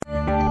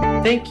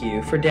Thank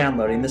you for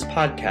downloading this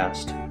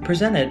podcast,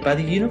 presented by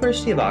the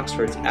University of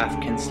Oxford's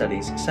African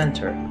Studies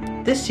Centre.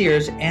 This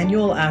year's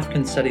annual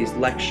African Studies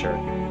lecture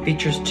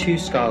features two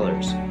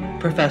scholars,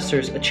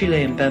 Professors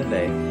Achille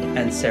Mbembe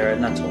and Sarah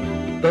Nuttall,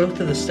 both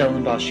of the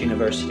Stellenbosch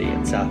University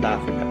in South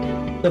Africa.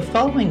 The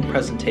following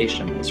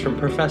presentation is from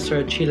Professor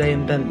Achille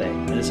Mbembe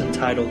and is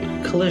entitled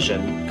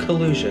Collision,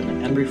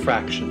 Collusion, and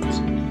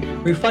Refractions,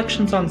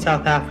 Reflections on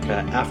South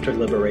Africa After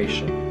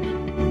Liberation.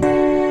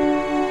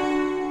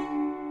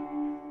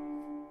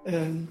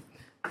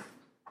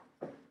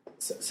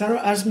 Sarah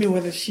asked me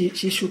whether she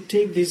should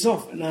take this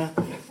off, and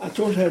I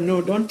told her,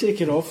 no, don't take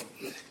it off.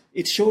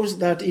 It shows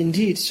that,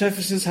 indeed,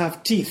 surfaces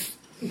have teeth.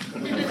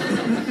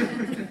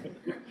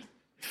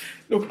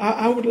 Look,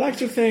 I would like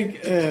to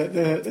thank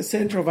the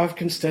Center of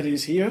African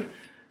Studies here,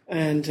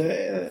 and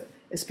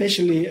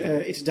especially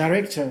its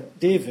director,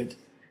 David,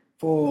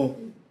 for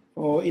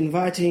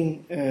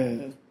inviting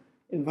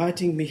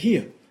me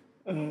here.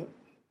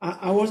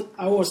 I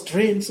was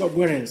trained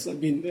somewhere else. I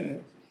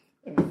mean,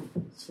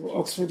 so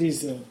Oxford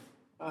is.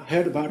 I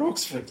heard about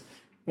Oxford,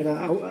 but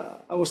I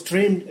was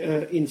trained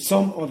in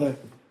some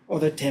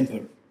other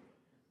temple.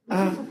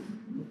 I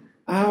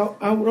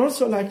would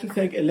also like to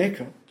thank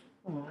Eleka,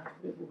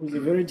 who is a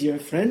very dear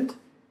friend,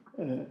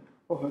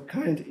 for her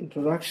kind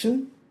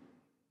introduction.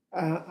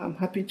 I'm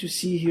happy to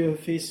see here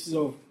faces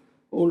of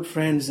old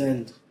friends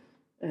and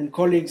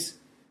colleagues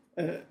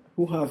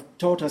who have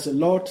taught us a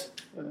lot.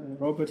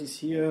 Robert is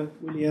here,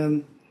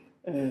 William,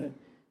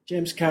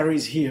 James Carey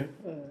is here,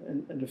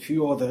 and a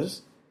few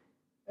others.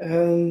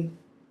 And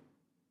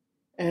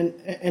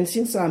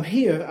since I'm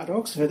here at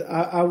Oxford,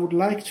 I would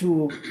like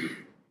to,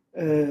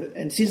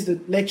 and since the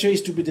lecture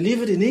is to be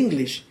delivered in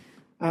English,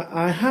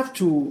 I have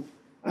to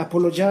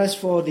apologize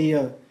for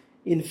the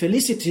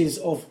infelicities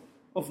of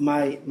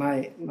my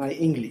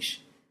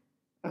English.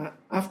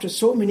 After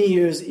so many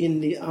years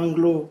in the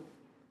Anglo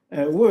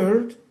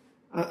world,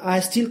 I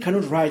still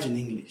cannot write in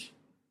English.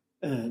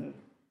 And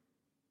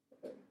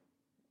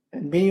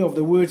many of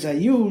the words I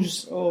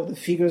use, or the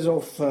figures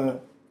of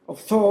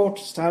thought,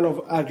 style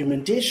of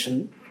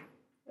argumentation,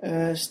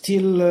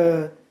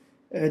 still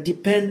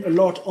depend a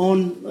lot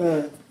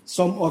on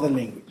some other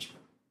language.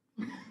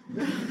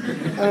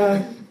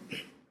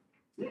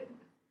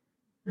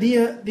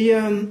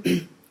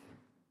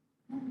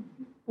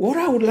 What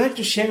I would like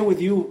to share with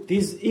you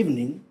this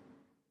evening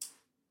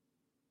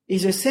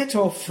is a set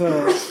of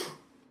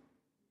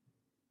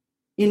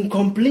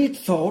incomplete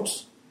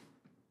thoughts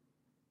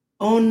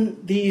on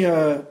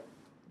the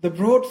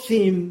broad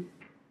theme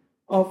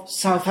of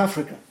South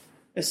Africa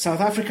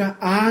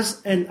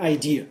as an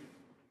idea.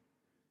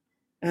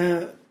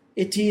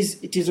 It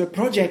is a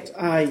project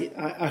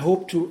I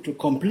hope to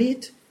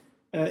complete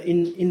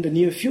in the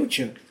near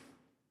future.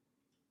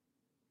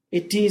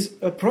 It is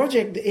a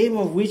project, the aim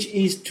of which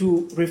is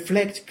to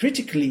reflect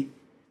critically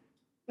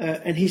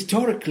and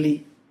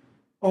historically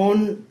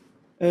on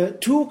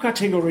two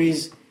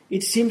categories,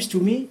 it seems to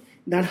me,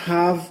 that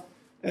have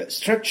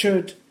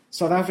structured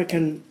South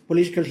African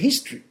political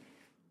history.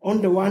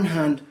 On the one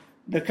hand,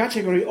 the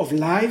category of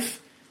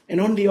life,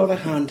 and on the other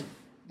hand,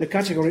 the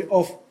category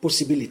of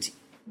possibility.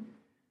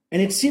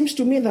 And it seems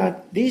to me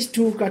that these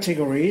two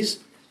categories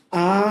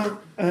are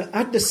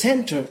at the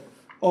center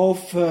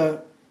of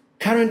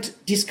current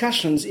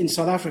discussions in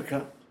South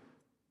Africa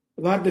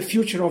about the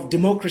future of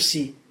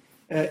democracy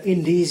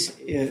in this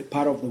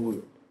part of the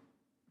world.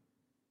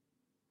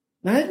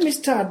 Now let me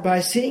start by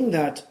saying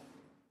that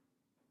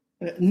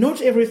not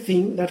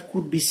everything that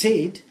could be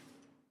said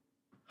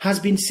has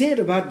been said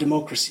about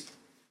democracy.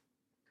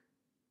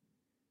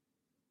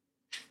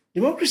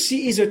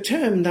 Democracy is a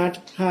term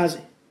that has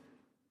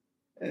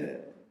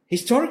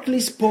historically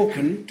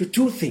spoken to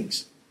two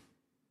things.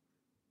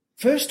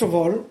 First of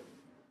all,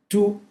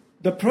 to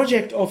the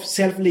project of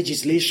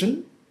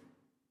self-legislation,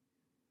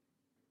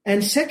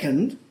 and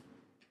second,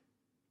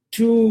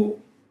 to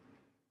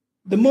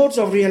the modes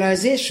of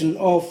realization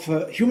of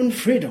human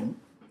freedom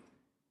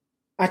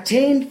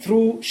attained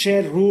through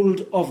shared rule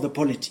of the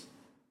polity.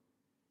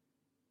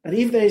 And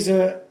if there is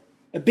a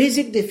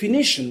basic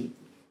definition,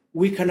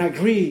 we can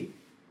agree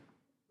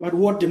about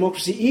what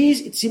democracy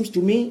is. It seems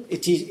to me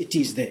it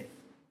is there.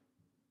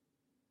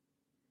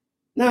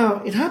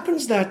 Now, it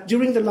happens that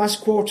during the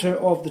last quarter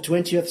of the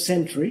 20th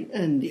century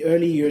and the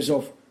early years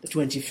of the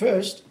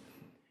 21st,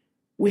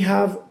 we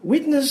have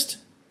witnessed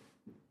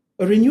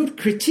a renewed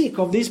critique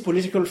of this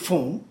political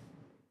form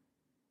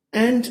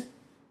and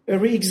a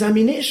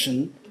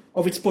re-examination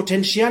of its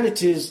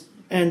potentialities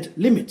and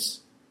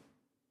limits.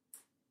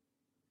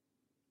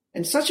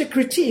 And such a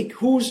critique,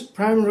 whose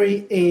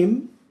primary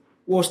aim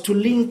was to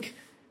link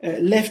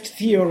left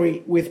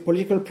theory with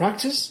political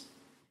practice,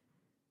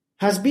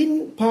 has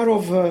been part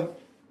of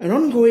an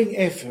ongoing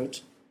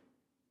effort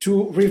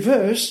to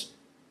reverse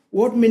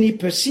what many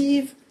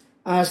perceive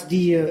as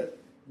the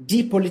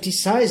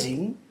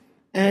depoliticizing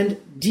and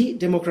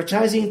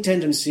de-democratizing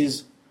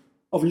tendencies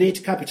of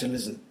late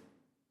capitalism.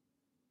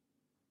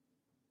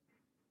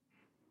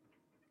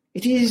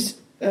 It is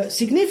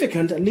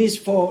significant, at least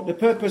for the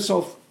purpose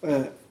of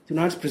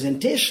tonight's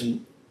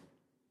presentation,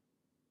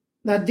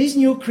 that this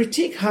new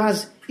critique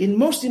has, in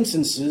most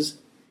instances,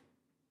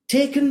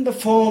 taken the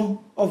form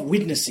of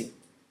witnessing.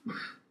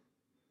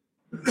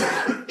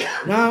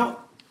 Now,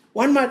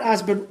 one might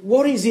ask, but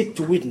what is it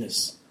to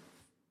witness?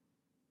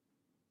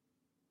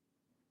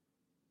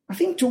 I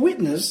think to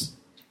witness,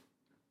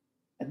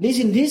 at least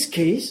in this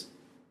case,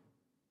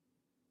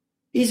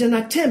 is an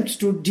attempt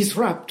to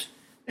disrupt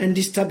and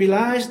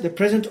destabilize the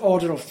present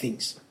order of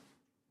things.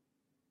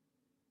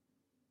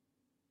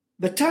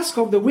 The task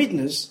of the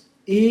witness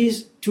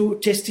is to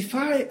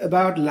testify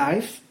about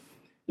life,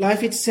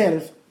 life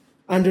itself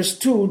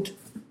understood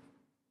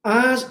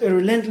as a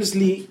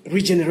relentlessly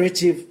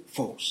regenerative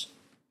force.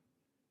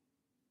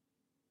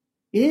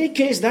 In any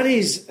case, that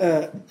is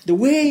the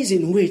ways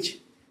in which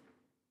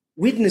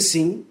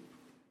witnessing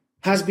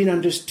has been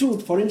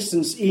understood, for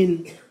instance,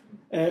 in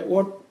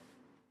what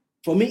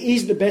for me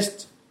is the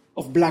best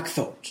of Black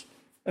thought,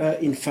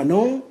 in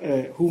Fanon,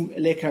 whom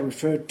Eleka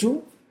referred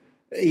to,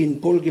 in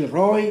Paul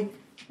Gilroy,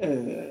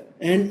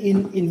 and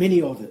in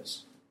many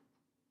others.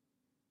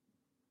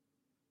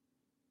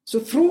 So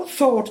through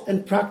thought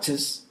and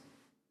praxis,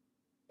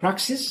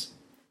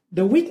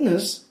 the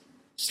witness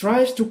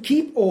strives to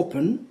keep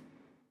open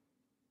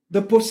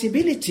the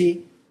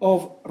possibility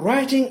of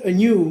writing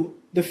anew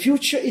the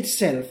future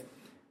itself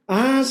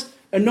as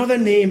another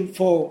name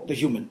for the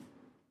human.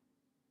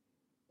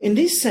 In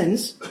this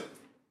sense,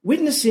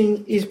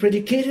 witnessing is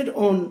predicated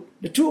on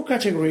the two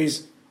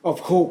categories of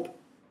hope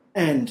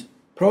and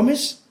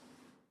promise,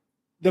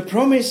 the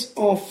promise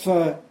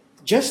of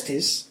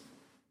justice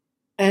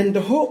and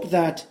the hope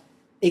that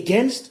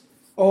against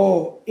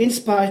or in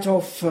spite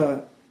of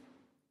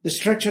the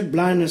structured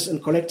blindness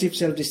and collective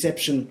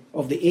self-deception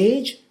of the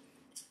age,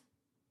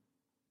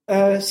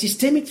 a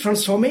systemic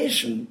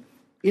transformation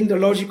in the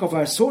logic of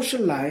our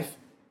social life,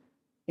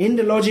 in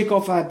the logic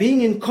of our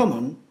being in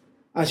common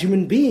as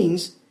human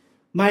beings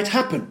might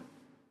happen.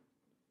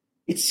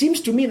 It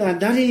seems to me that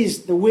that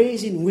is the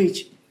ways in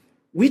which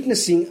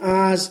witnessing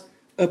as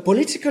a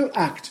political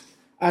act,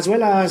 as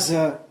well as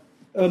a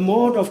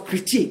mode of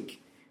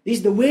critique, this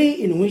is the way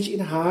in which it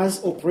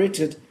has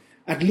operated,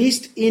 at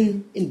least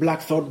in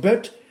Black thought,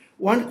 but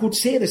one could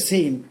say the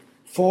same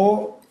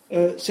for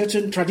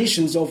certain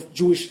traditions of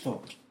Jewish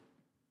thought.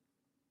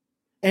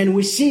 And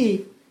we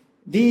see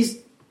this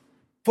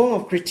form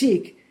of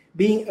critique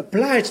being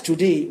applied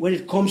today when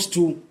it comes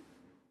to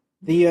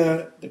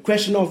the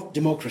question of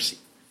democracy.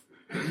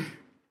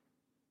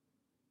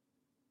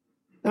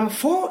 Now,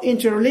 four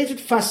interrelated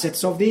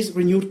facets of this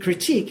renewed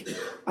critique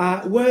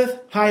are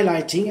worth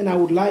highlighting, and I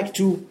would like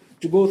to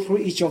go through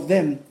each of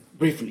them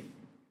briefly.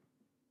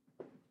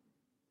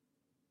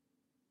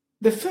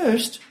 The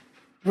first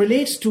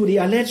relates to the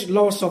alleged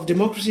loss of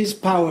democracy's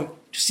power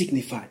to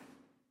signify.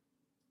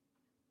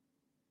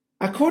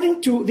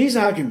 According to this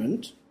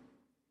argument,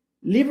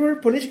 liberal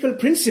political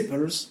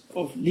principles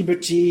of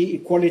liberty,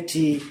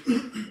 equality,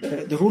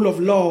 the rule of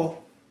law,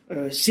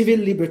 civil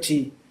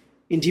liberty,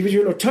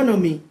 individual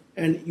autonomy,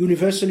 and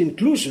universal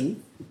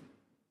inclusion,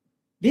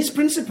 these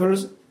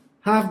principles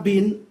have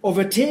been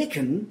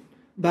overtaken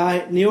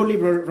by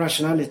neoliberal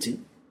rationality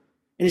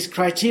and its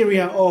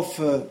criteria of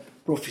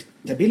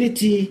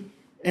profitability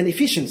and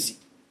efficiency.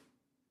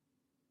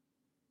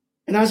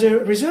 And as a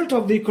result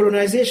of the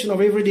colonization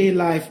of everyday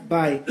life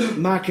by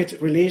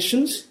market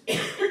relations,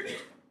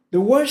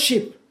 the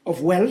worship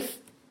of wealth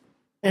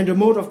and a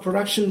mode of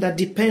production that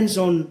depends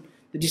on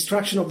the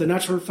destruction of the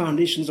natural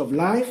foundations of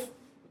life,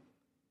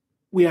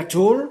 we are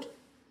told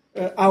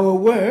our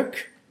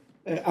work,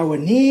 our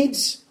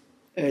needs,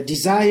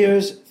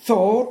 desires,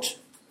 thought,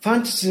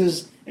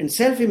 fantasies, and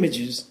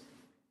self-images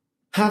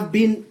have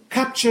been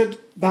captured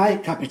by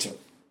capital.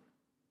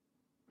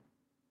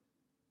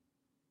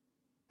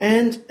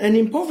 And an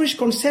impoverished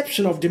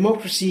conception of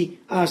democracy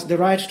as the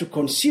right to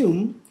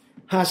consume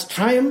has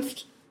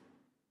triumphed,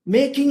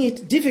 making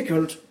it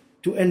difficult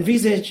to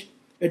envisage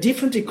a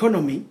different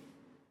economy,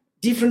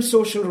 different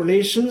social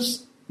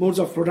relations, modes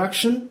of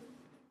production,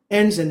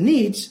 ends and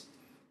needs,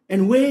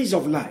 and ways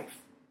of life.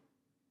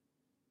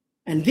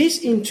 And this,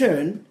 in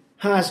turn,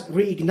 has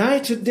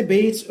reignited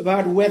debates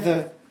about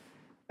whether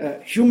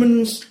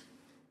humans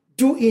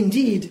do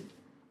indeed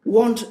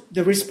want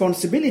the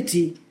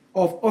responsibility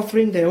of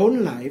offering their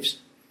own lives,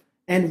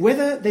 and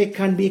whether they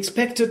can be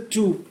expected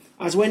to,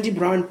 as Wendy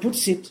Brown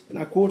puts it, and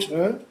I quote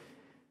her,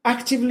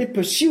 actively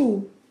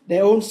pursue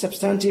their own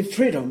substantive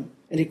freedom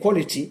and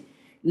equality,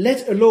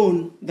 let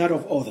alone that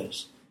of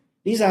others.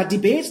 These are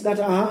debates that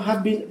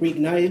have been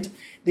reignited.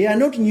 They are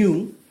not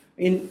new.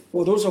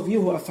 For those of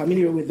you who are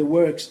familiar with the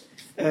works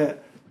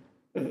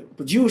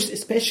produced,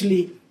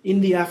 especially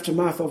in the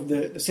aftermath of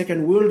the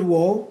Second World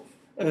War,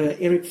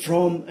 Eric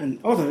Fromm and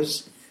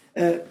others,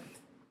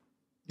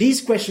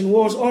 these questions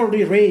was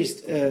already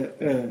raised.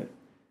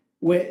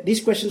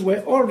 These questions were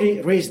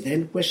already raised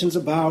then. Questions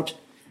about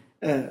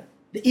the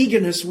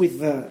eagerness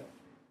with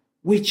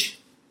which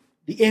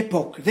the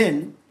epoch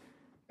then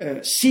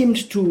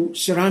seemed to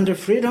surrender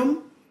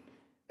freedom,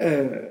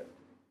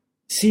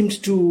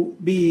 seemed to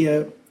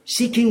be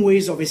seeking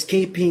ways of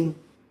escaping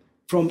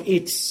from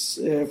its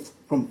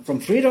from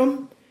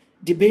freedom,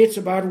 debates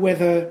about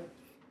whether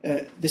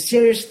the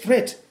serious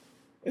threat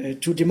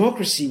to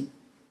democracy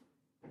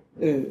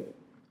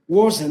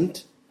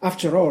wasn't,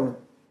 after all,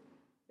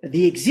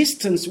 the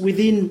existence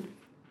within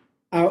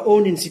our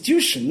own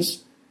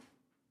institutions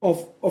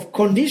of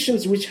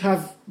conditions which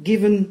have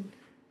given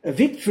a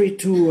victory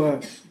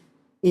to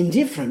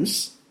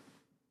indifference,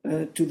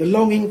 to the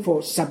longing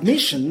for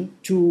submission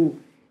to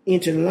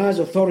internalized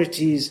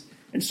authorities,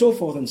 and so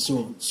forth and so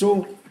on.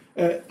 So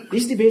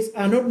these debates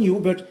are not new,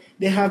 but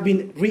they have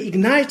been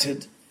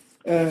reignited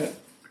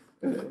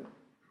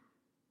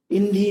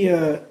in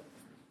the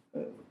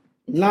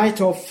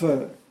light of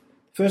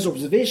first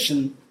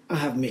observation I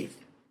have made.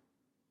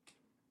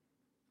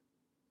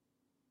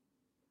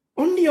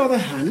 On the other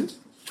hand,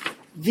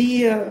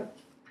 the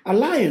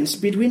alliance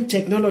between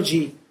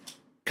technology,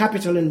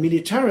 capital, and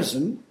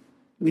militarism,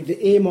 with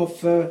the aim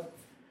of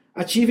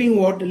achieving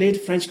what the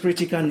late French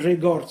critic André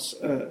Gortz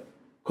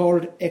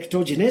called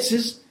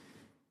ectogenesis,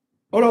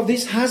 all of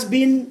this has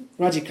been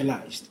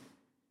radicalized.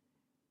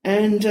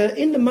 And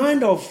in the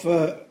mind of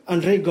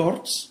André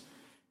Gortz,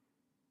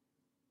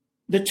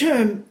 the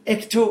term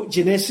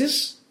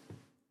ectogenesis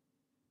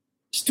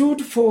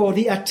stood for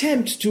the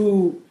attempt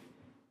to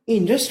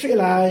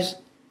industrialize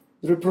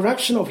the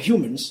reproduction of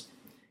humans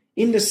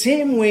in the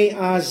same way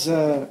as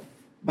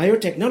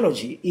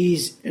biotechnology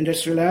is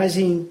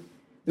industrializing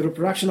the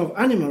reproduction of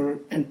animal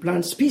and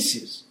plant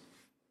species.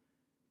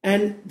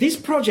 And this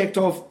project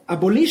of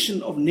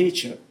abolition of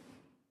nature,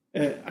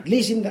 at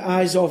least in the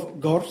eyes of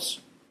Gortz,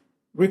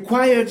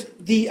 required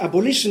the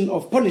abolition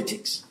of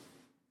politics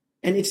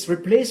and its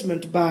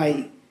replacement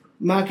by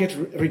market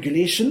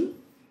regulation.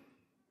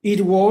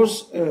 It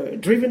was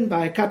driven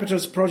by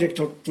capital's project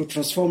to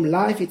transform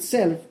life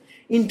itself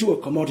into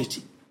a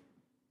commodity.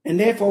 And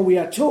therefore we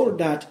are told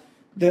that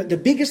the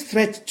biggest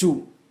threat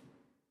to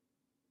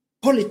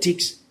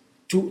politics,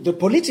 to the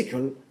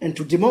political and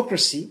to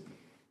democracy,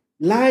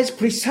 lies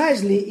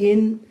precisely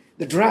in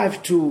the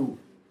drive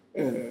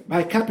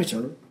by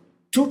capital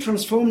to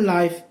transform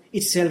life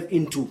itself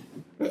into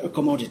a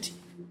commodity.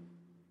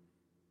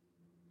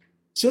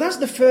 So that's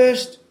the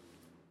first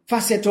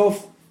facet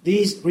of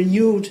this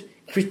renewed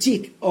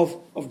critique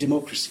of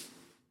democracy.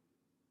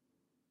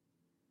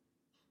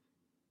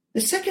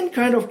 The second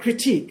kind of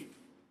critique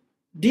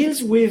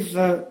deals with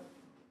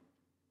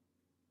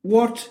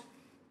what,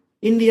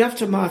 in the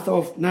aftermath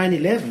of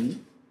 9/11,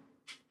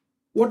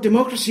 what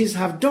democracies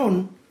have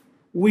done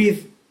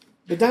with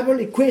the double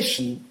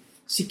equation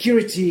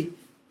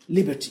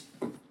security-liberty.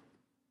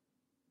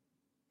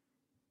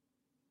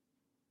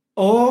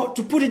 Or,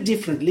 to put it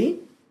differently,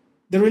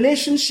 the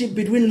relationship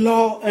between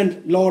law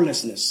and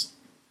lawlessness.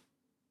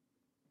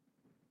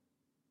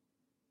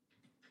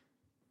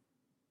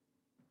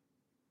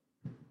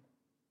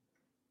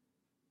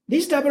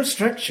 This double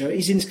structure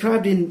is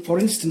inscribed in, for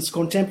instance,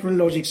 contemporary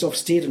logics of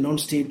state and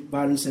non-state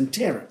violence and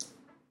terror.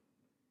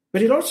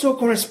 But it also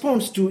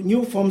corresponds to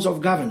new forms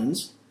of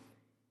governance,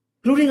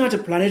 including at a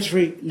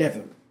planetary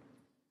level.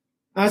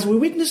 As we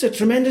witness a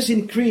tremendous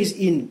increase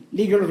in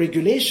legal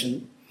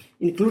regulation,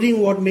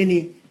 including what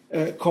many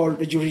call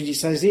the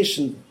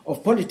juridicization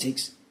of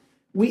politics,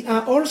 we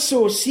are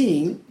also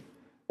seeing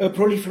a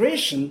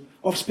proliferation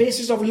of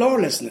spaces of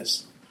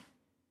lawlessness.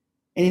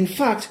 And in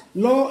fact,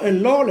 law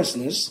and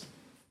lawlessness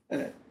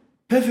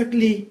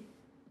perfectly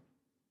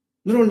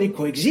not only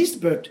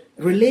coexist, but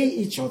relay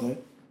each other,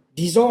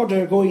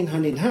 disorder going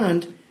hand in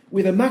hand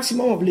with a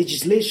maximum of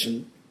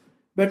legislation,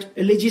 but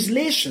a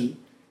legislation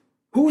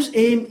whose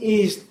aim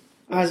is,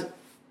 as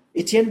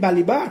Etienne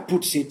Balibar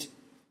puts it,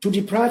 to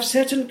deprive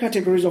certain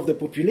categories of the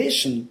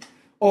population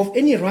of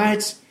any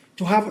rights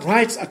to have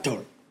rights at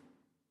all.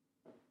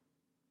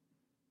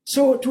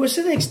 So, to a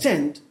certain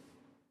extent,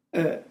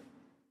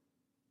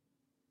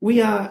 we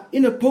are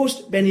in a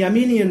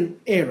post-Benjaminian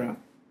era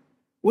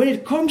when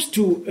it comes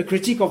to a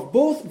critique of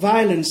both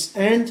violence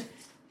and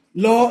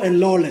law and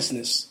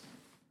lawlessness.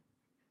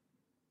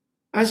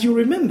 As you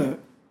remember,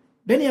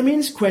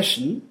 Benjamin's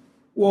question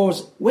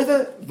was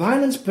whether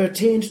violence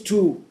pertained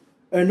to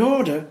an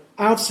order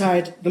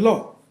outside the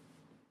law.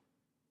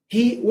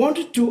 He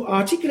wanted to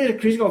articulate a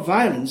critique of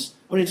violence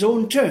on its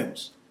own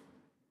terms,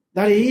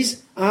 that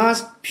is,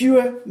 as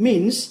pure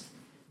means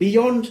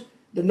beyond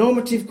the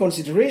normative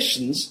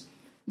considerations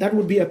that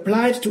would be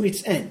applied to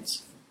its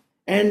ends.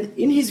 And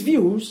in his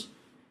views,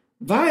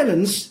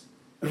 violence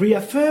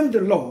reaffirmed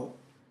the law,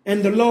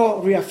 and the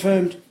law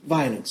reaffirmed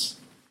violence.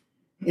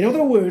 In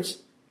other words,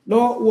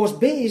 law was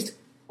based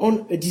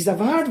on a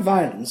disavowed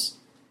violence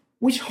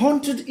which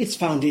haunted its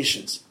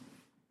foundations.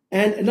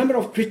 And a number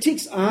of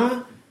critics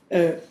are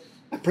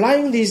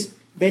applying this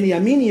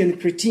Benjaminian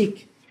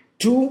critique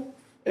to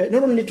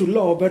not only to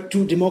law but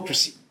to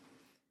democracy.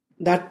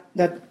 That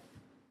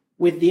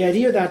with the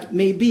idea that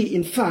maybe,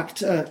 in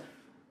fact,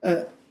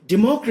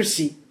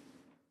 democracy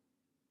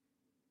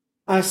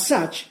as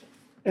such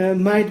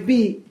might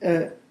be,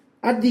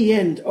 at the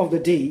end of the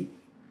day,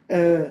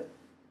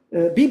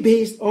 be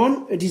based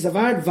on a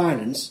disavowed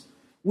violence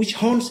which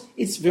haunts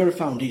its very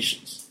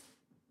foundations.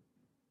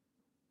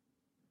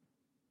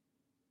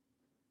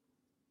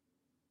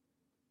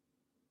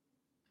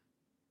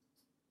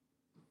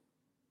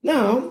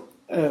 Now,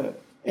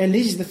 and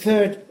this is the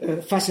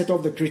third facet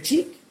of the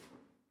critique,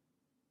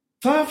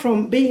 far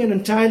from being an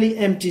entirely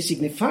empty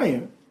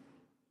signifier,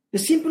 the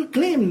simple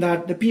claim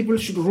that the people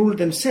should rule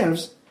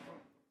themselves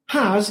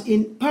has,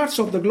 in parts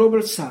of the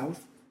global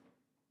south,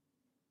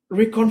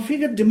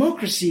 reconfigured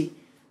democracy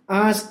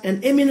as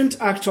an eminent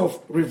act of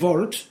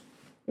revolt,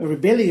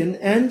 rebellion,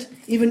 and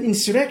even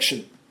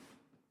insurrection.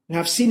 We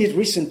have seen it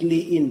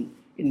recently in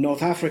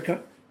North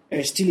Africa,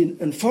 still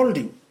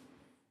unfolding.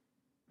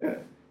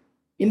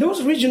 In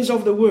those regions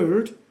of the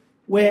world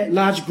where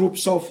large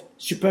groups of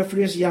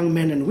superfluous young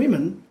men and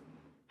women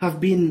have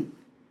been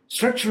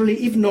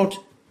structurally, if not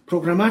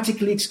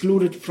programmatically,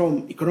 excluded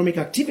from economic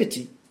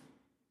activity,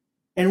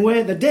 and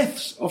where the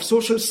depths of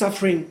social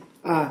suffering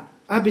are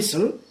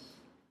abyssal,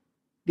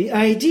 the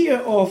idea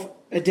of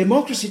a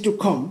democracy to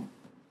come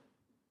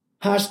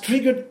has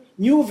triggered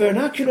new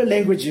vernacular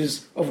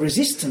languages of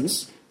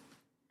resistance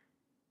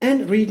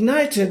and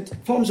reignited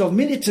forms of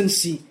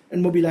militancy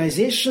and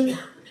mobilization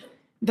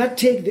that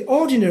take the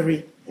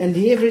ordinary and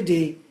the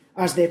everyday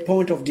as their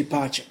point of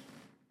departure.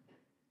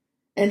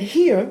 And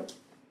here,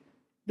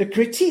 the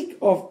critique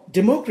of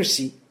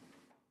democracy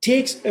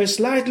takes a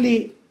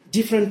slightly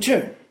different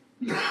turn.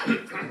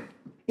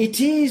 It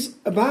is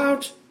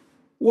about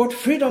what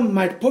freedom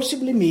might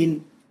possibly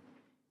mean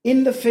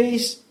in the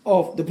face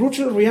of the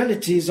brutal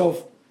realities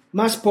of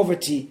mass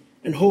poverty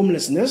and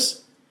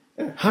homelessness,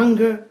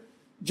 hunger,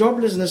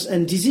 joblessness,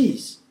 and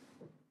disease.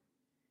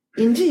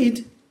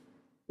 Indeed,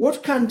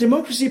 what can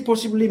democracy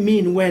possibly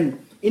mean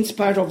when, in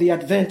spite of the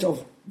advent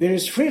of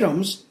various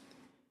freedoms,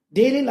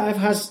 daily life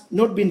has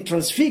not been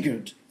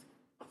transfigured,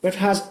 but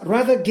has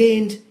rather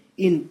gained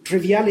in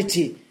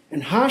triviality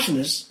and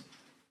harshness,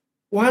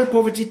 while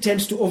poverty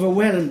tends to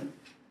overwhelm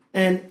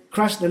and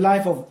crush the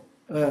life of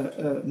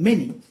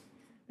many?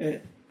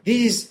 This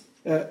is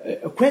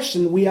a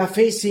question we are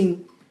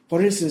facing,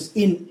 for instance,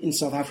 in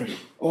South Africa,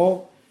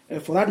 or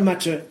for that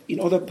matter, in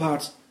other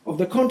parts of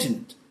the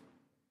continent.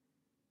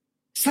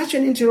 Such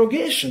an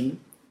interrogation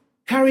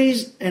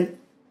carries an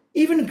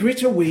even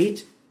greater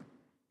weight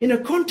in a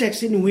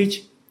context in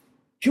which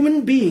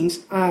human beings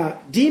are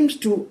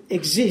deemed to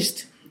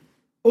exist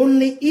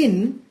only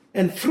in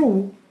and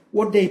through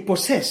what they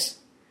possess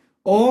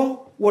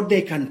or what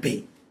they can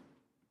pay.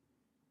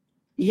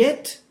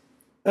 Yet,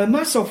 a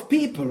mass of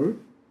people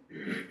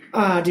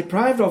are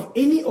deprived of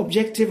any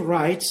objective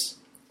rights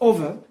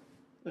over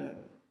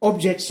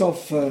objects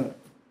of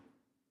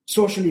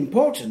social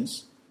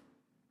importance,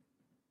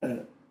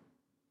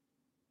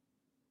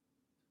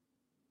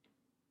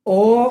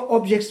 or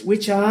objects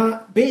which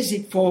are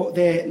basic for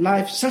their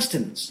life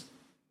sustenance.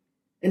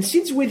 And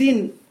since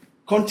within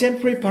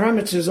contemporary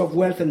parameters of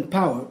wealth and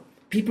power,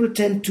 people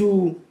tend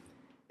to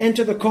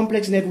enter the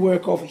complex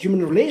network of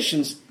human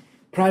relations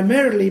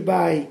primarily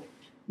by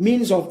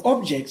means of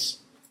objects,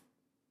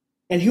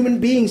 and human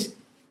beings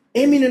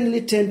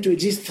eminently tend to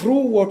exist through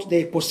what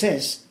they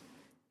possess,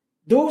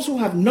 those who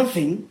have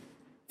nothing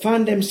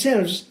find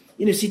themselves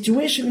in a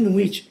situation in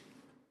which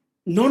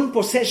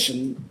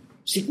non-possession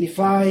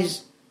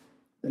signifies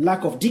the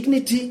lack of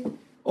dignity,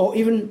 or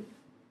even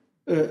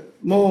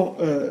more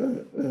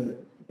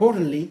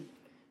importantly,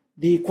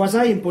 the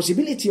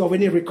quasi-impossibility of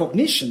any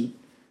recognition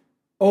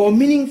or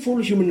meaningful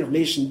human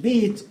relation,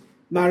 be it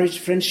marriage,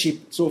 friendship,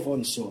 so forth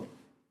and so on.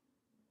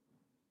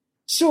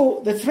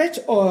 So the threat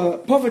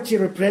poverty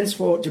represents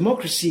for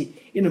democracy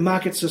in a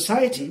market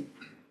society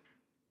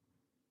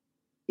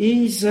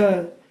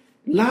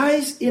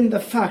lies in the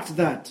fact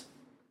that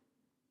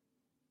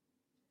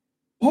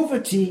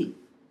poverty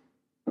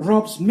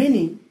robs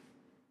many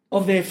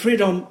of their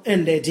freedom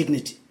and their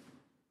dignity.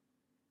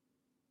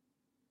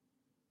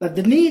 That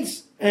the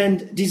needs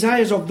and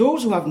desires of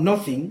those who have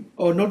nothing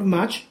or not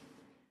much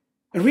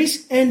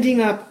risk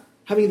ending up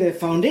having their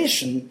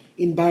foundation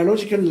in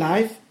biological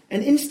life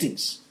and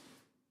instincts.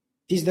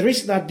 It is the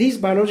risk that these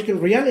biological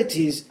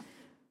realities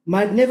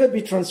might never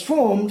be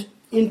transformed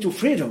into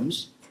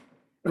freedoms.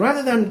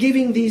 Rather than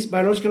giving these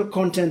biological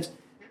content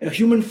a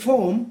human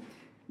form,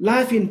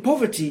 life in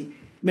poverty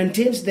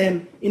maintains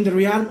them in the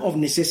realm of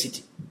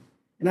necessity.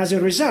 And as a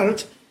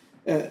result,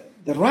 the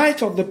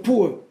right of the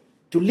poor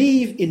to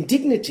live in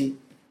dignity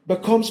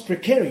becomes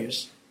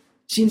precarious,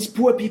 since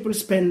poor people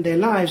spend their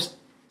lives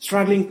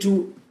struggling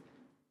to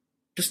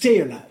stay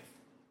alive.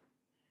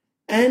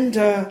 And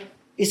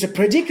it's a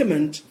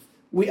predicament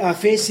we are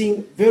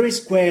facing very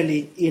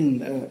squarely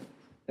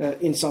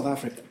in South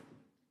Africa.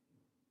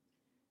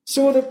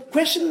 So the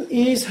question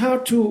is how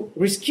to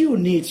rescue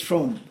needs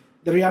from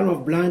the realm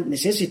of blind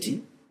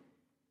necessity.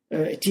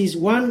 It is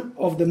one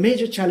of the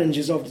major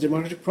challenges of the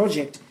democratic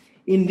project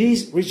in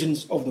these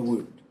regions of the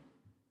world.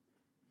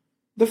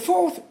 The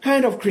fourth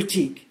kind of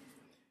critique,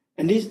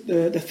 and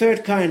the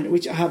third kind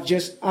which I have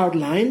just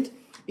outlined,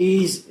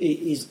 is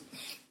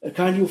a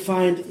kind you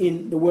find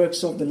in the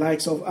works of the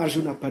likes of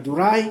Arjuna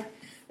Padurai,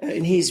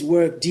 in his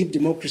work Deep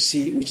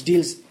Democracy, which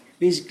deals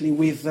basically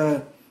with,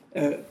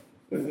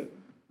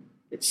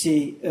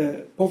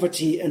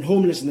 poverty and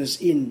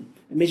homelessness in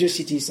major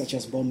cities such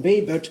as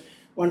Bombay, but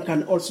one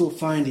can also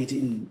find it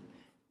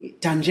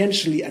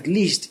tangentially, at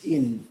least,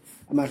 in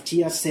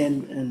Amartya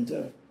Sen and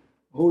a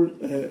whole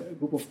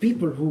group of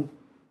people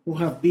who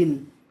have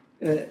been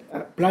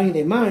applying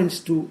their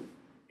minds to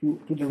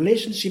the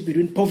relationship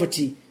between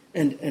poverty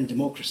and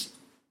democracy.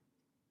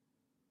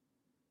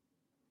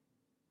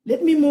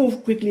 Let me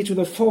move quickly to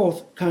the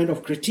fourth kind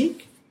of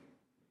critique.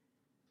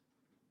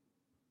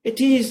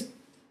 It is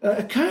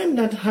a kind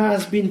that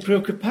has been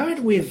preoccupied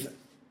with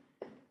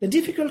the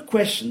difficult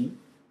question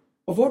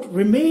of what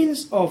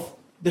remains of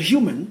the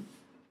human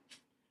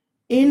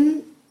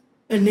in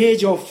an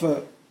age of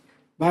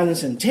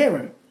violence and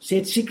terror,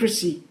 state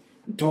secrecy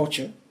and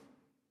torture,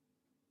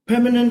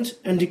 permanent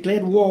and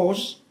declared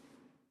wars,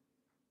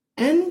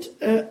 and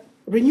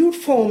renewed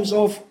forms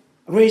of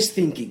race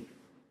thinking.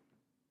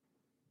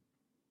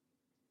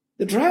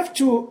 The drive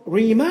to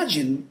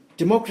reimagine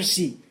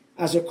democracy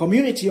as a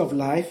community of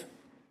life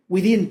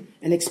within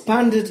an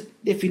expanded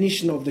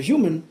definition of the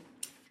human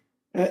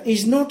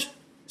is not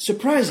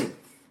surprising.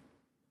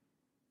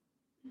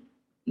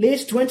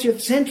 Late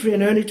 20th century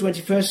and early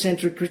 21st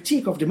century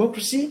critique of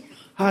democracy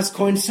has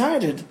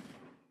coincided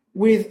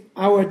with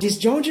our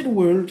disjointed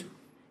world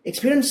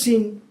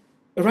experiencing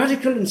a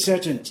radical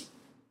uncertainty.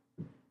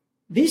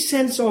 This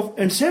sense of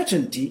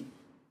uncertainty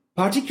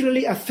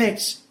particularly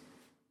affects,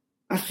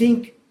 I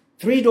think,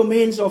 three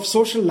domains of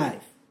social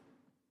life.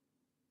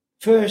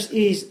 First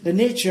is the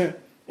nature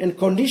and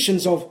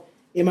conditions of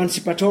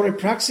emancipatory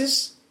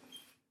praxis.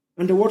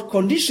 Under what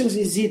conditions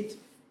is it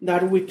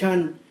that we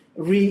can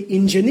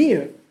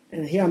re-engineer,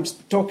 and here I'm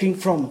talking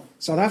from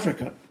South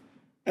Africa,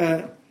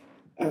 a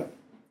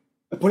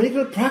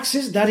political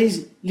praxis that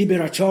is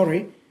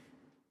liberatory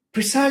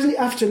precisely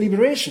after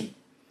liberation,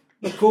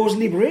 because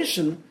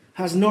liberation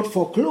has not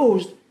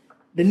foreclosed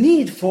the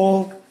need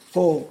for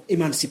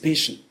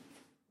emancipation.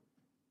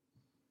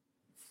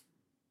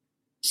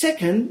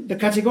 Second, the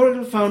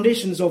categorical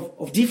foundations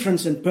of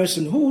difference and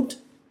personhood,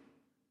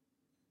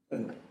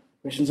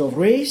 questions of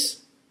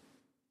race.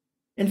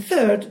 And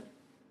third,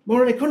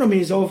 moral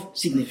economies of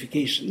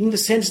signification, in the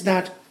sense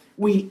that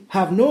we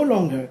no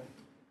longer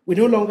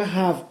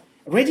have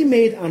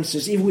ready-made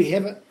answers, if we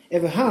have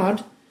ever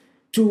had,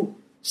 to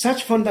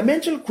such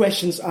fundamental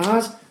questions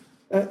as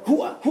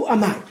who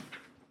am I?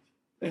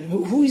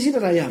 Who is it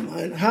that I am?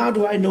 And how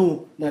do I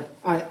know that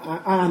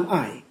I am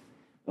I?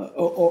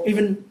 Or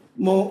even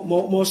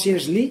more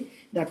seriously,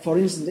 that, for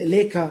instance,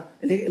 Eleka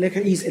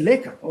is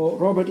Eleka, or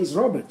Robert is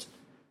Robert.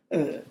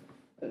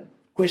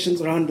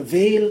 Questions around the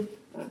veil,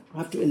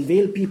 have to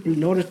unveil people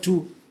in order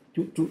to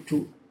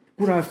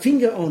put our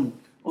finger on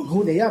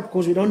who they are,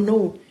 because we don't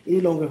know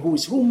any longer who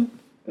is whom,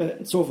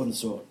 and so forth and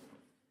so on.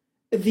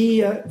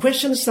 The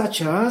questions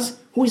such as,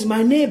 who is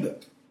my neighbor?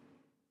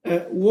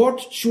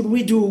 What should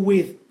we do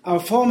with our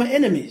former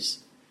enemies?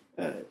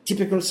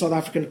 Typical South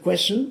African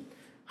question.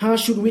 How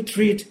should we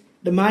treat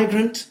the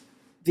migrant,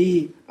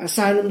 the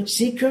asylum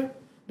seeker,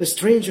 the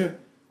stranger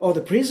or the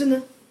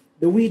prisoner,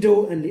 the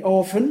widow and the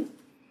orphan?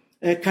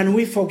 Can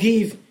we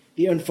forgive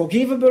the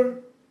unforgivable?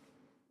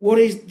 What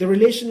is the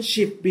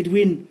relationship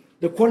between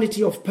the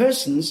quality of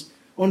persons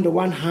on the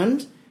one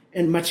hand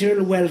and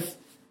material wealth,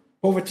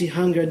 poverty,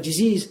 hunger and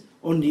disease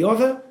on the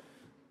other?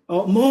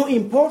 Or more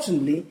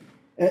importantly,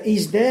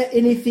 is there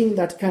anything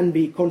that can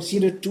be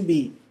considered to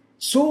be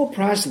so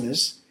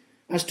priceless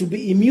as to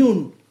be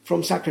immune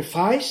from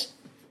sacrifice?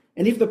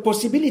 And if the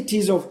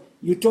possibilities of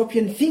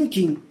utopian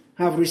thinking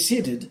have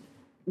receded,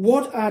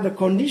 what are the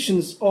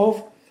conditions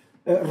of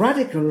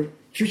radical,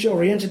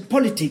 future-oriented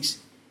politics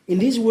in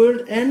this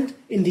world and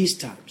in these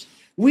times?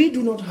 We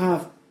do not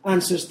have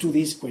answers to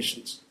these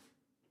questions.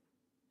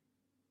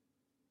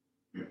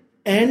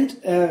 And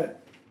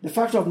the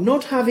fact of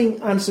not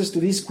having answers to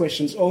these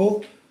questions,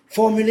 or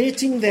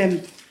formulating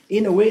them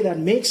in a way that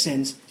makes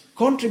sense,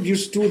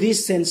 contributes to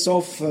this sense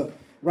of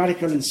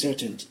radical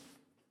uncertainty.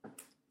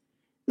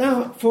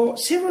 Now, for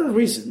several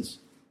reasons,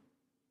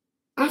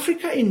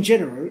 Africa in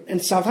general,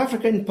 and South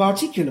Africa in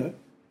particular,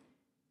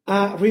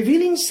 are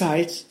revealing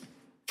sites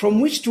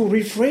from which to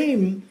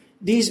reframe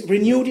these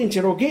renewed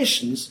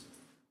interrogations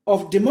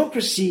of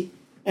democracy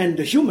and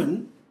the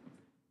human,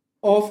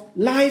 of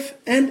life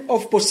and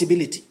of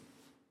possibility.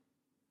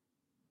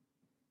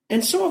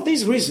 And some of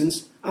these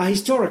reasons are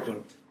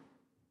historical.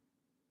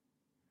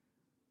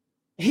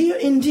 Here,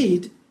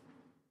 indeed,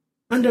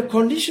 under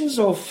conditions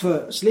of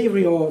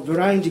slavery or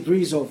varying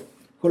degrees of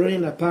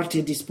colonial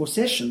apartheid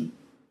dispossession,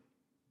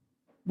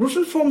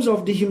 brutal forms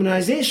of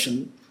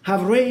dehumanization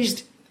have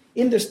raised,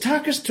 in the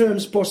starkest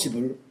terms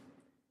possible,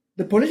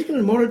 the political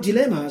and moral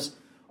dilemmas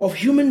of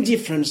human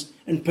difference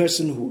and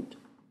personhood.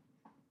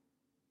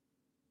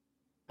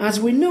 As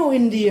we know,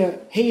 in the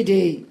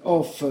heyday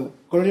of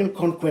colonial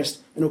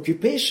conquest and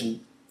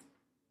occupation,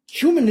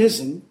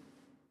 humanism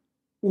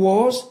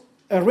was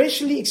a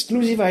racially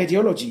exclusive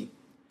ideology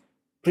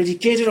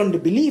predicated on the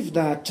belief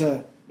that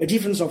a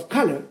difference of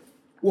color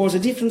was a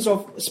difference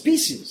of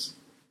species.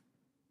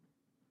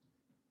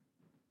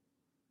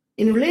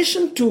 In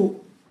relation to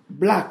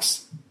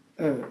blacks,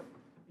 in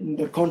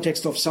the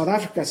context of South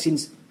Africa,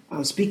 since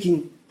I'm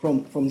speaking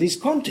from this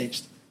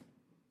context,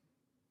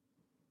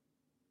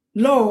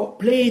 law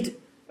played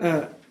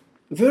a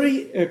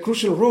very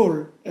crucial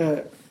role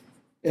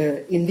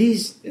in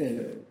this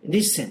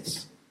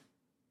sense.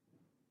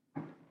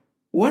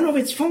 One of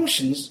its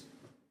functions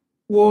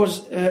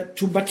was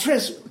to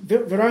buttress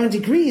varying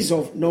degrees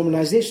of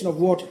normalization of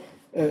what,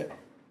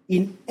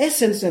 in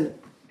essence and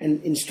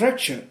in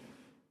structure,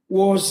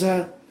 was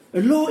a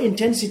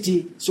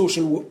low-intensity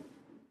social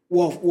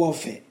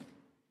warfare.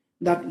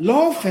 That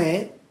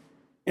lawfare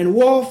and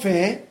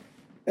warfare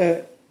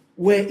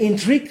were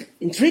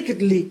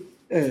intricately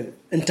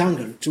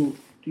entangled, to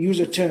use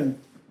a term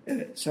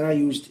Sarah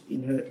used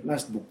in her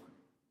last book.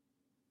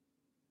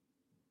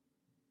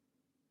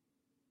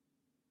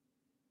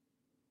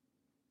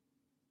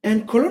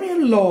 And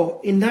colonial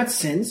law, in that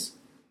sense,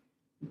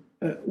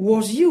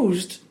 was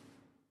used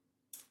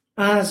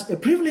as a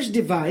privileged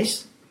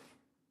device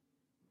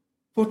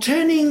for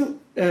turning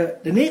the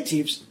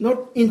natives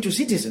not into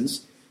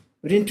citizens,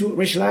 but into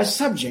racialized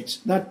subjects,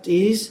 that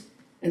is,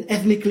 an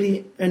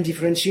ethnically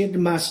undifferentiated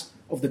mass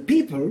of the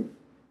people,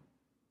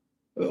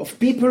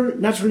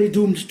 naturally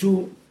doomed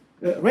to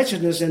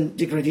wretchedness and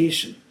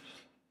degradation,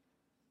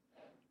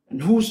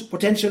 and whose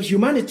potential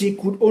humanity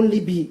could only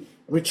be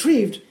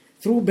retrieved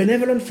through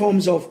benevolent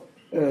forms of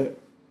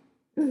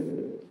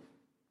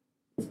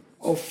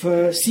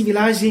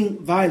civilizing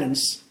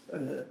violence,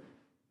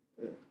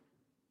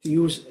 to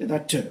use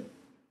that term.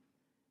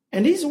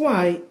 And this is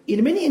why,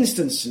 in many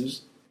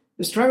instances,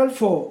 the struggle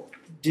for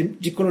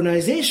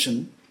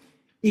decolonization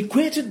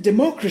equated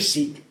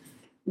democracy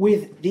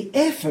with the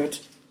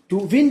effort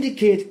to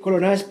vindicate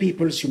colonized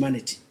people's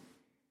humanity.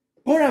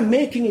 The point I'm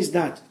making is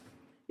that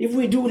if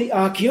we do the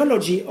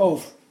archaeology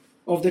of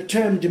the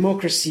term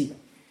democracy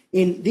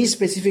in this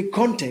specific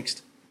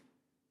context,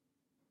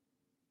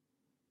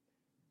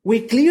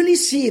 we clearly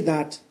see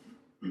that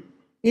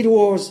it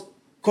was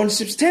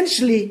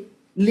consubstantially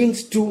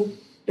linked to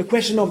the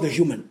question of the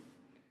human.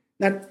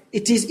 That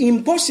it is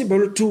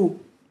impossible to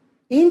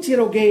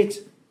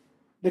interrogate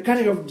the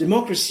category of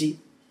democracy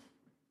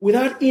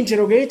without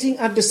interrogating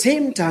at the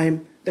same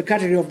time the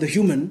category of the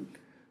human,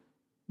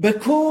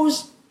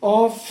 because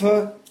of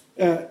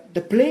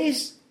the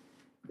place,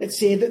 let's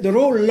say, the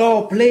role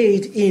law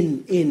played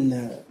in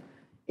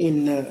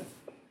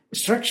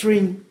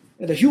structuring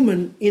the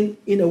human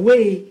in a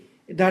way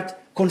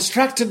that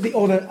constructed the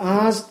other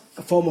as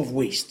a form of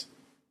waste.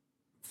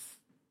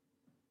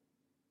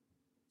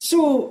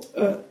 So,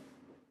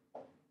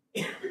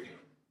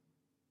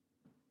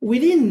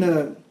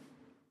 within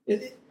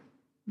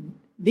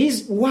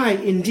this, why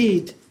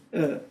indeed,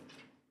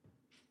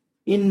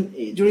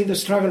 during the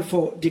struggle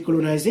for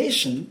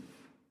decolonization,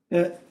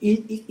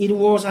 it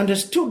was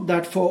understood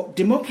that for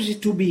democracy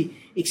to be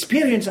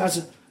experienced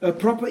as a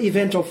proper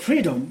event of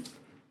freedom,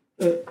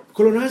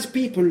 colonized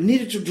people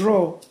needed to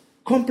draw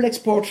complex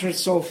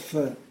portraits of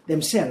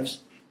themselves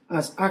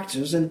as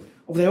actors and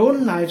of their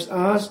own lives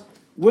as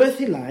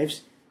worthy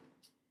lives,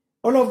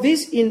 all of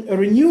this in a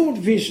renewed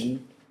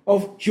vision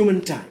of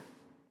human time.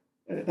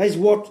 That is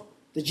what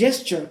the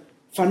gesture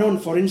Fanon,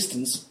 for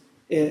instance,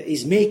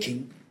 is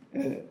making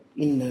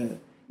in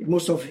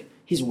most of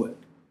his work.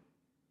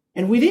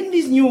 And within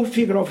this new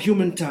figure of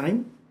human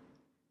time,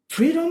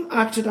 freedom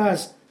acted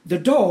as the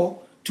door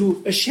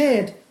to a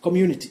shared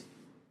community.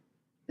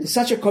 And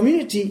such a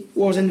community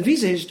was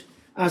envisaged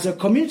as a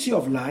community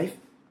of life.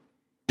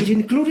 It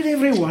included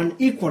everyone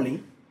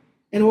equally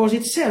and was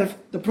itself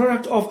the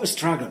product of a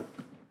struggle.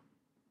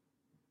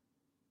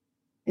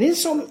 And in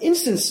some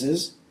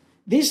instances,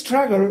 this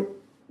struggle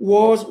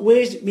was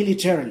waged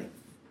militarily.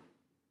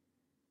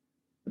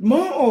 But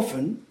more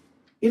often,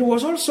 it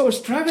was also a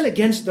struggle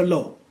against the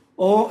law,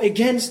 or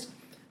against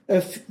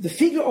the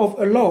figure of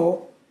a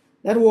law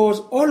that was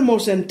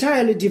almost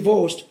entirely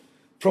divorced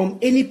from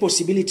any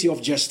possibility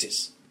of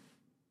justice.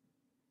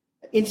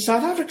 In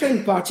South Africa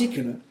in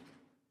particular,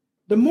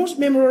 the most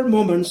memorable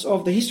moments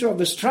of the history of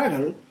the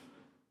struggle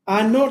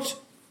are not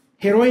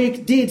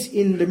heroic deeds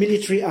in the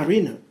military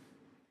arena.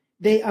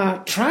 They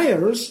are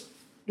trials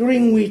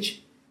during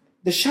which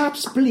the sharp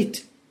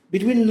split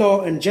between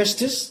law and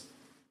justice,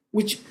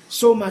 which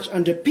so much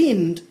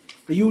underpinned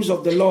the use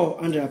of the law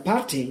under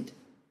apartheid,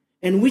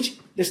 and which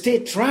the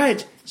state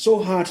tried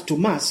so hard to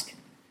mask,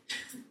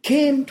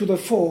 came to the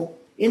fore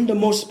in the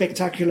most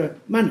spectacular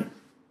manner.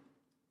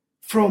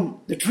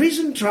 From the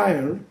treason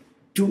trial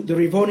to the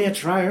Rivonia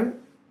trial,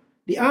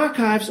 the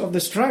archives of the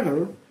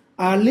struggle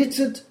are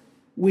littered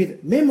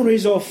with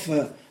memories of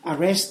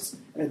arrests,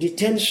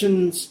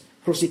 detentions,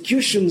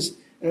 prosecutions,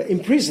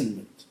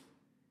 imprisonment.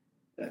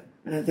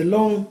 The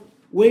long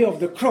way of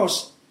the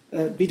cross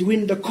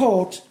between the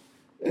court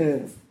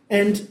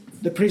and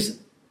the prison.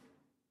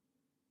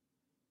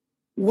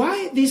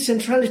 Why this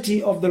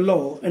centrality of the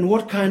law, and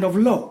what kind of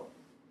law?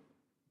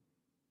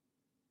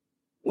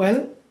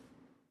 Well,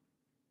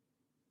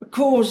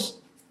 because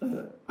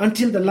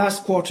until the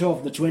last quarter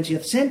of the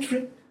 20th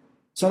century,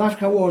 South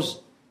Africa was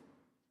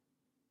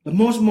the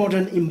most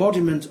modern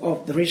embodiment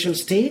of the racial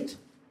state,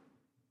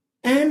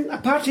 and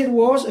apartheid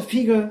was a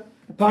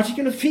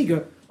particular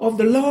figure of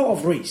the law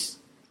of race.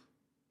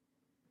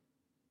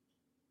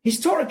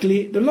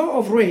 Historically, the law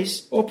of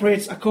race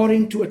operates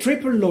according to a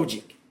triple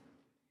logic.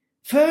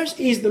 First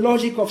is the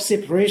logic of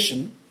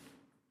separation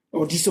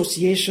or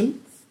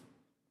dissociation,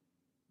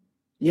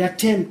 the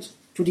attempt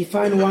to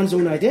define one's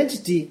own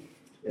identity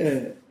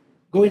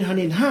going hand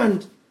in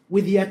hand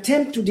with the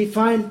attempt to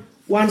define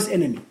one's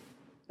enemy.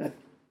 That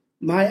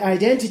my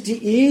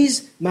identity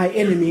is my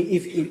enemy,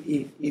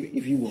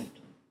 if you want.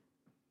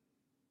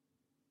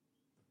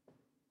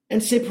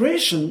 And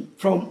separation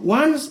from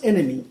one's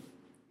enemy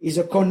is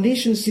a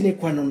condition sine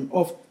qua non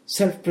of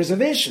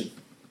self-preservation.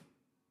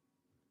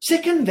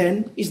 Second,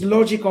 then, is the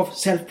logic of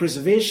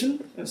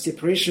self-preservation,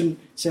 separation,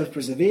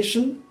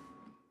 self-preservation.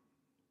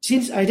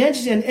 Since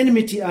identity and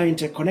enmity are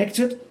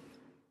interconnected,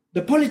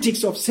 the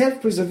politics of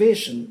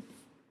self-preservation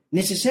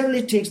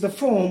necessarily takes the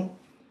form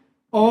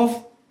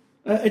of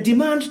a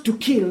demand to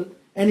kill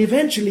and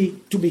eventually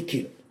to be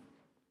killed.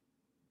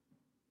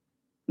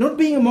 Not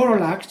being a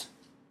moral act,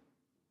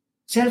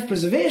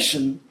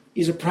 self-preservation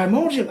is a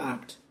primordial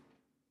act,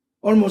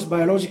 almost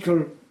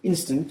biological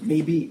instinct,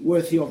 may be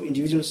worthy of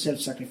individual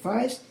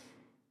self-sacrifice,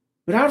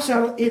 but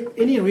outside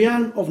any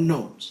realm of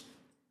norms.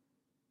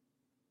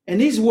 And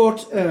this is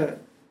what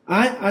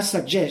I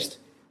suggest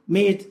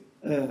made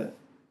of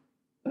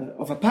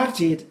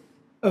apartheid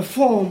a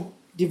form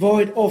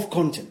devoid of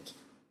content.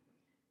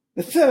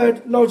 The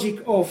third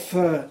logic of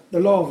the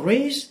law of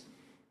race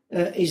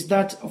is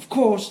that, of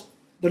course,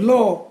 the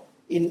law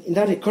in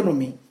that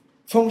economy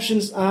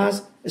functions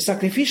as a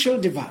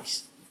sacrificial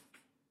device.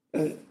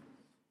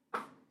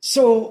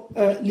 So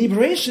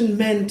liberation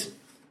meant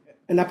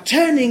an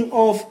upturning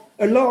of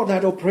a law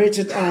that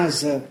operated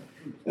as an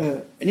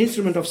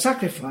instrument of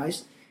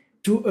sacrifice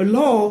to a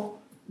law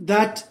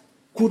that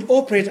could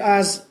operate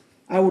as,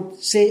 I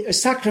would say, a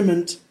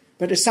sacrament,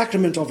 but a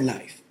sacrament of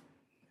life.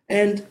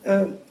 And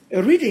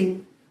a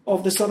reading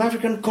of the South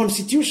African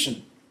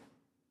Constitution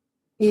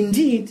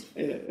indeed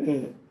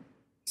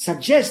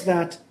suggests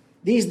that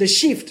this is the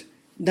shift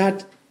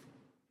that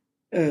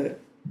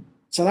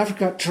South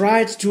Africa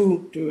tried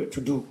to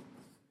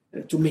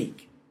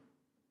make.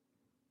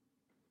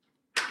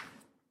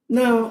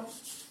 Now,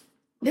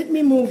 let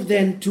me move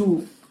then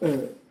to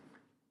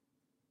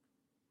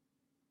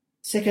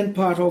second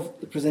part of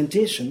the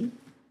presentation,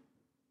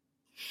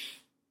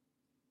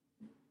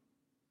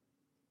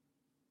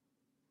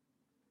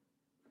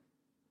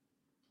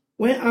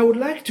 where I would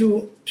like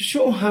to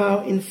show how,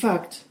 in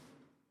fact,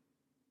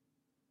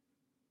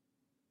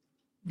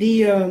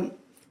 the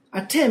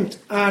attempt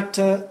at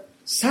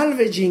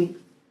salvaging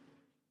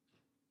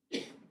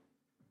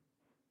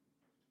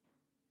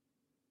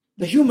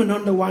the human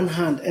on the one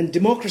hand and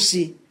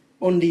democracy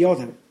on the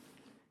other,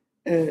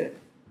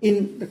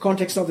 in the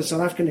context of the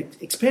South African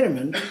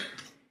experiment,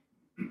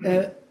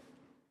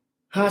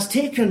 has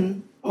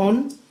taken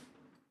on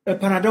a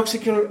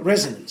paradoxical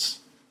resonance.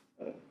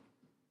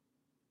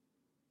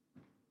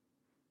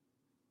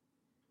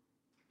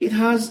 It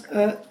has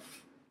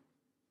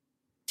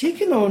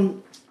taken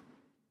on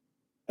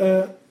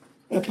a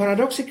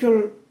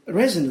paradoxical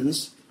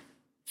resonance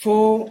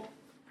for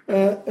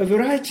a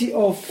variety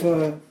of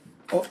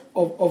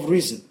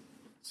reasons.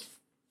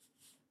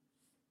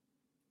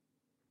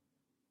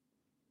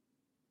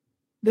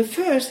 The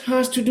first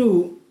has to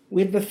do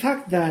with the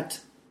fact that,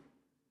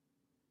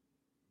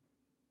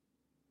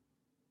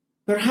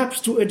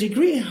 perhaps to a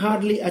degree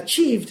hardly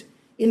achieved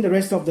in the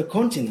rest of the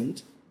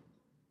continent,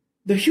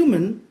 the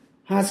human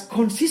has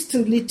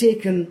consistently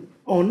taken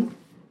on,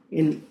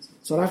 in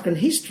South African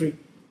history,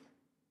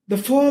 the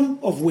form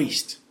of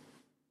waste.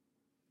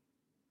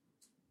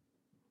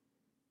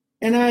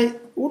 And I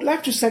would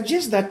like to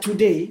suggest that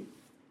today,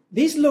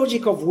 this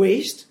logic of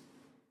waste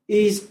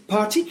is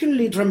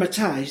particularly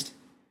dramatized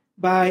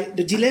by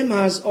the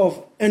dilemmas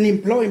of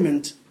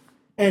unemployment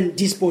and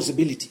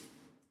disposability,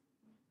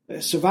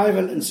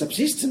 survival and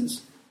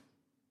subsistence,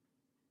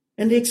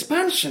 and the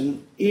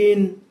expansion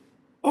in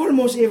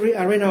almost every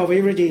arena of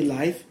everyday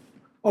life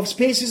of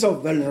spaces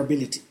of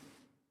vulnerability.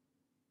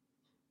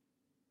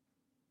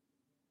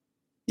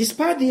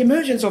 Despite the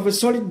emergence of a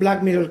solid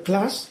black middle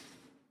class,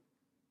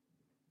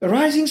 a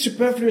rising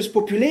superfluous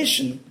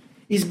population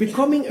is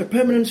becoming a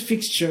permanent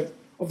fixture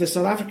of the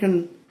South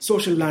African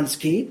social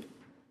landscape,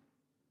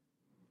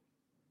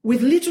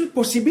 with little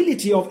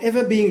possibility of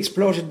ever being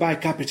exploited by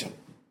capital.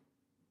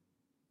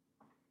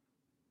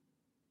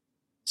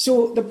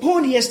 So the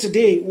point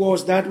yesterday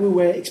was that we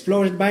were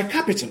exploited by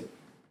capital.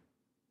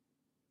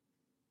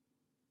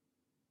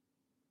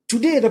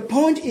 Today the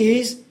point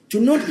is to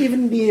not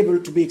even be able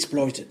to be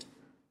exploited.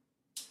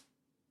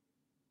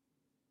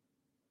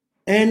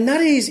 And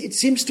that is, it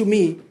seems to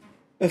me,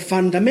 a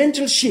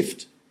fundamental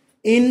shift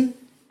in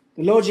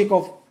the logic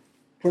of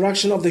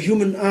production of the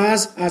human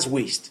as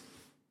waste.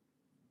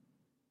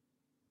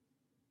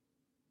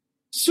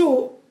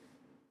 So,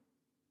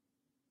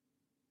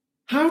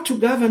 how to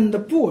govern the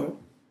poor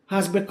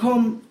has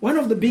become one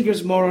of the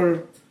biggest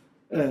moral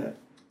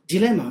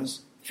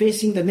dilemmas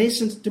facing the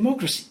nascent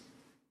democracy.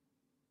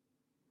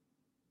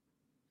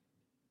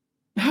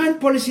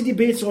 Behind policy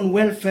debates on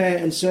welfare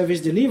and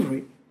service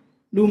delivery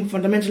loom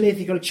fundamental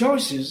ethical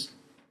choices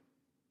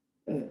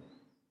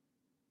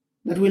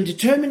that will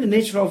determine the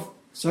nature of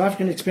South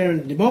African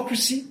experiment in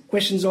democracy,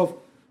 questions of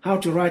how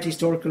to right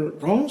historical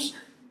wrongs,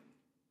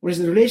 what is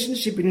the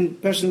relationship between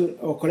personal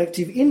or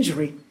collective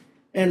injury,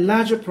 and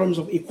larger problems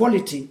of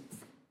equality.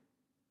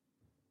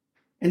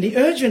 And the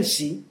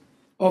urgency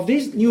of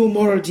these new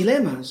moral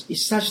dilemmas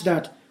is such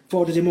that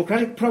for the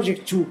democratic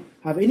project to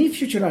have any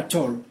future at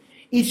all,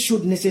 it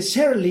should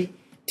necessarily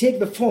take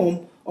the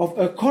form of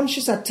a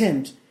conscious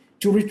attempt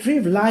to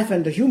retrieve life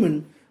and the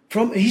human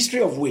from a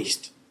history of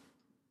waste.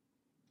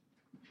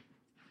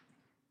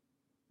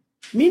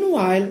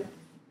 Meanwhile,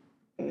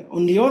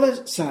 on the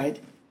other side,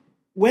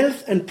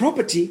 wealth and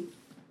property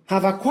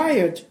have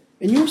acquired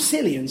a new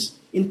salience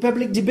in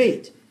public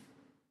debate.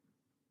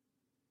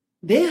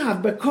 They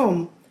have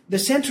become the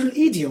central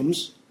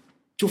idioms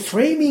to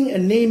framing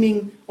and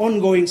naming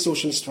ongoing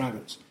social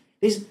struggles.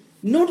 There's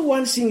not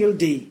one single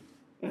day,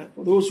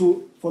 for those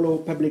who follow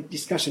public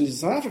discussions in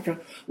South Africa,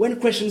 when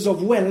questions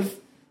of wealth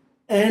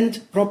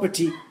and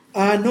property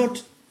are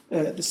not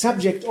the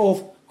subject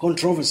of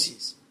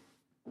controversies.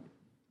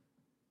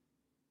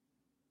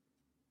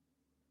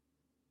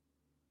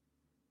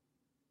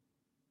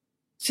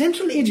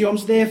 Central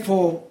idioms,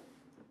 therefore,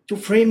 to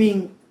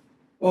framing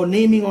or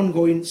naming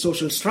ongoing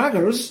social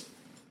struggles,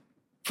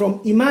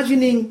 from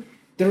imagining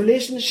the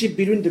relationship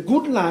between the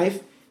good life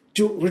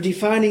to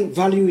redefining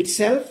value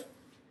itself,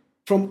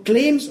 from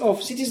claims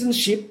of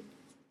citizenship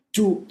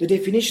to the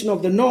definition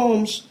of the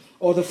norms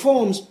or the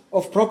forms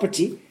of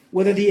property,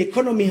 whether the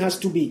economy has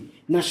to be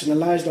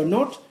nationalized or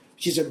not,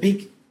 which is a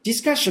big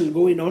discussion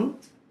going on,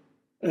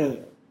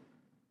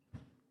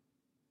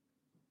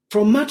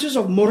 from matters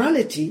of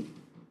morality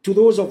to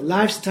those of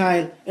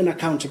lifestyle and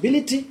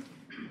accountability.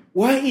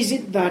 Why is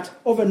it that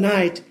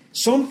overnight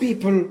some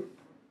people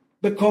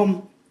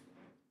become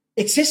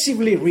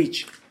excessively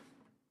rich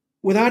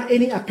without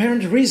any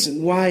apparent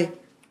reason why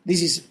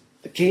this is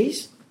the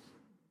case?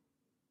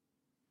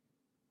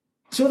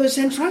 So the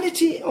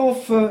centrality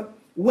of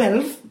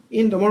wealth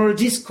in the moral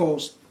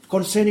discourse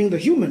concerning the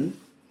human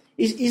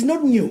is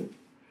not new.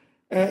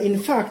 In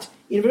fact,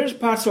 in various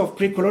parts of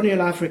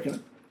pre-colonial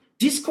Africa,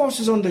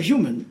 discourses on the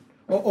human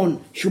or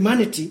on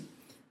humanity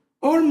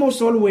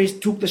almost always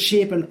took the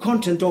shape and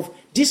content of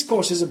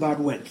discourses about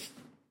wealth,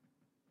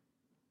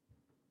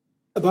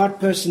 about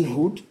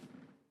personhood,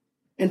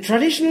 and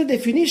traditional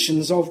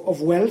definitions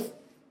of wealth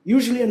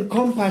usually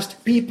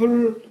encompassed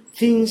people,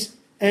 things,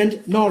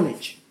 and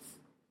knowledge.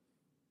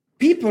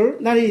 People,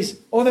 that is,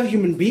 other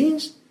human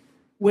beings,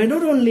 were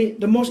not only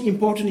the most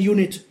important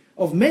unit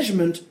of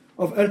measurement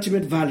of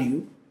ultimate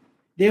value,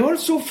 they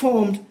also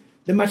formed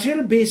the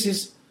material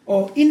basis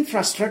or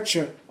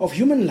infrastructure of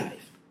human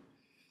life.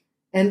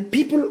 And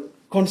people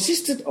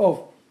consisted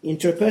of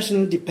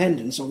interpersonal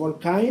dependence of all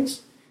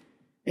kinds.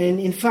 And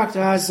in fact,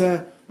 as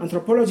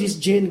anthropologist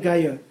Jane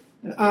Geyer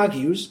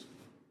argues,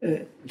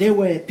 they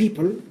were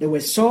people, they were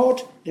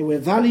sought, they were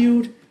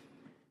valued,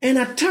 and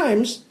at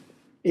times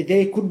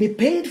they could be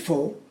paid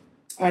for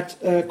at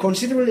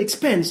considerable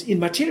expense in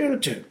material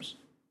terms.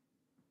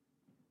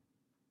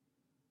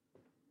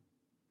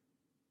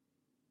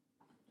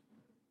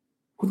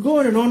 Could go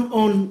on and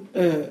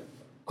on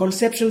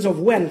conceptions of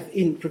wealth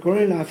in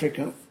pre-colonial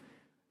Africa.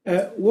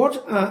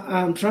 What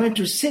I'm trying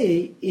to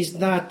say is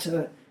that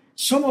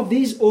some of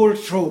these old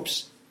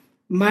tropes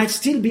might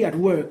still be at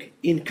work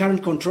in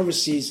current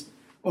controversies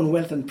on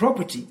wealth and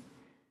property.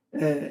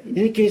 In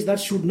any case, that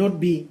should not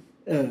be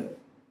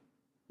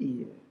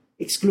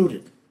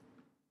excluded.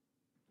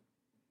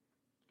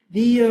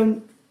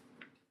 The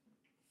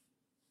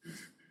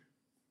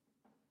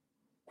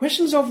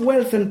questions of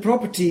wealth and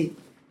property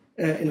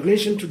in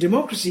relation to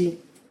democracy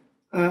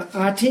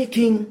are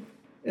taking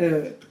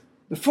the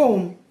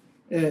form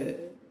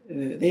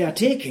they are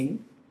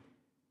taking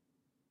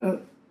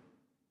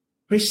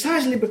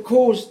precisely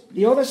because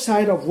the other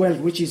side of wealth,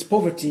 which is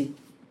poverty,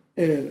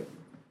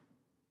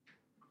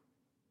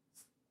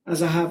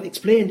 as I have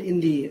explained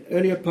in the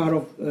earlier part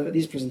of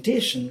this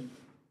presentation,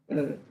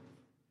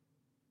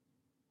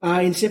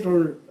 are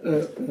inseparable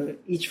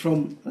each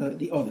from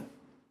the other.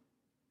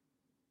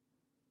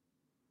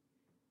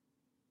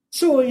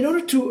 So in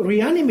order to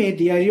reanimate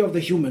the idea of the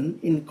human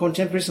in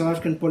contemporary South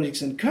African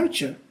politics and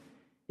culture,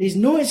 there is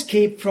no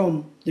escape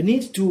from the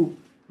need to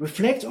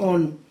reflect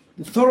on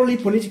the thoroughly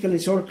political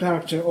and social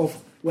character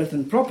of wealth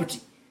and property,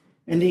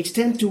 and the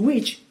extent to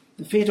which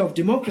the fate of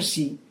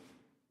democracy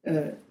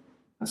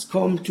has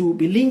come to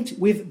be linked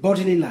with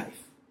bodily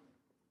life.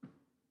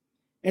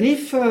 And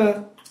if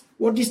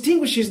what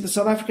distinguishes the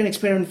South African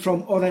experiment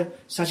from other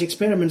such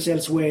experiments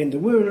elsewhere in the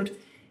world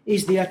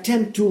is the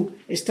attempt to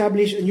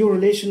establish a new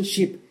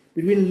relationship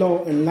between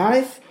law and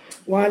life,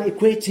 while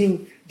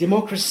equating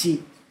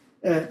democracy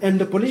and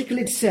the political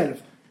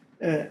itself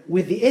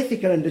with the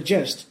ethical and the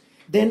just,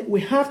 then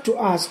we have to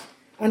ask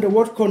under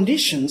what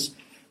conditions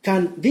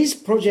can this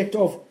project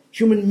of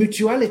human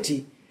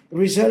mutuality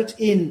result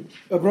in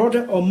a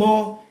broader or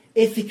more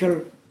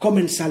ethical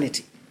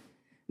commensality.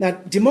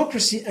 That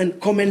democracy and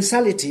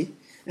commensality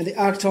and the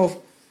act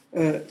of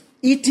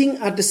eating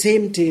at the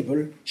same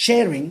table,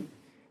 sharing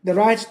the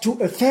right to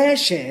a fair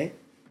share,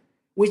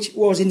 which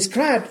was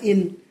inscribed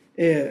in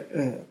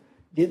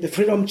the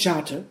Freedom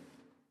Charter,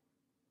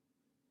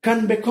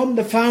 can become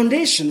the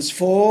foundations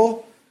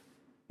for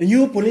a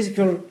new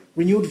political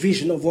renewed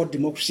vision of what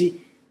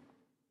democracy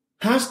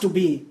has to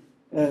be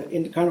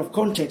in the kind of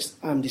context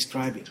I'm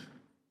describing.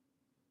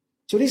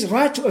 So this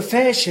right to a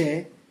fair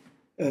share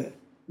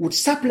would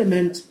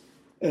supplement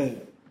the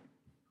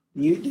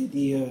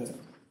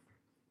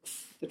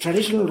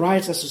traditional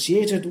rights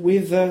associated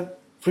with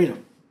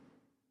freedom.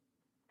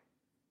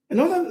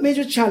 Another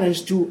major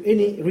challenge to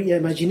any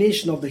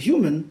reimagination of the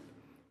human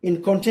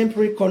in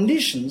contemporary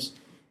conditions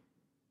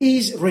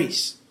is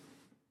race.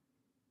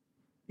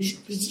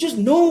 There's just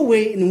no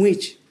way in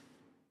which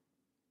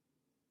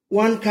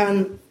one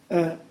can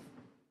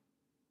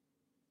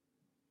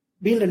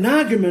build an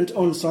argument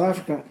on South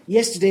Africa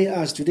yesterday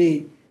as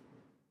today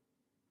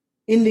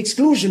in the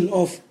exclusion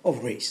of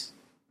race.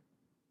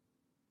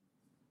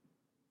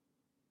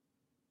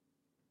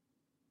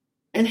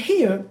 And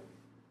here,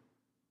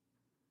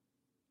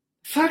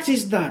 fact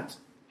is that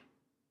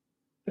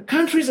the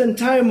country's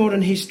entire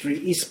modern history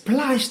is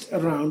spliced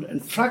around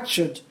and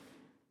fractured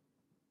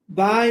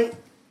by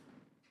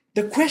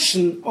the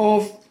question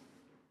of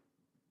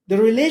the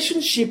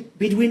relationship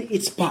between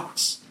its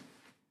parts.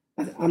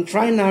 I'm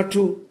trying now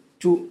to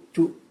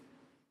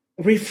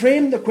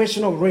reframe the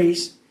question of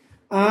race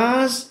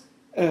as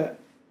a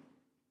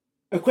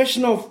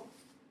question of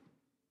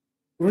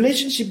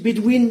relationship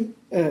between,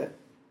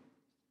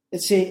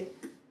 let's say,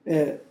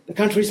 the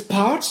country's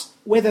parts,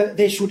 whether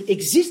they should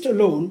exist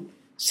alone,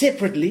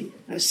 separately,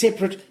 a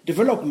separate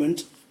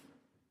development,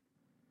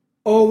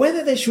 or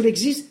whether they should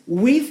exist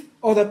with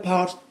other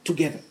parts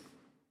together.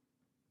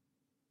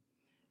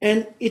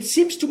 And it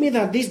seems to me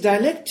that this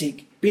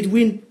dialectic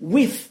between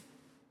with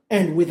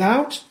and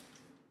without,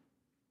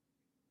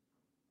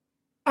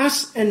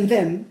 us and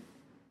them,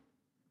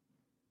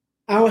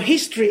 our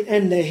history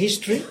and their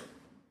history,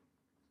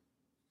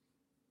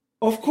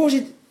 of course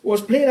it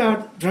was played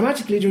out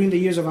dramatically during the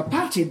years of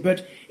apartheid,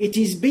 but it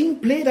is being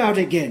played out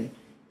again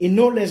in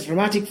no less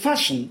dramatic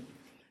fashion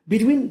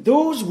between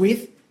those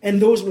with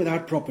and those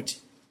without property.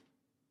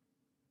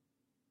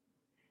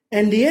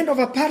 And the end of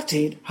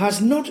apartheid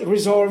has not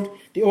resolved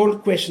the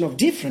old question of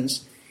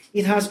difference.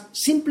 It has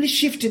simply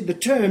shifted the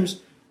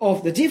terms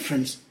of the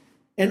difference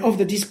and of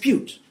the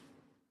dispute.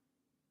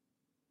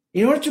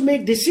 In order to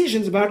make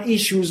decisions about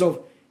issues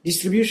of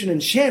distribution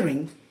and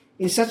sharing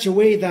in such a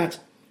way that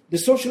the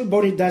social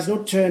body does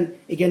not turn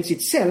against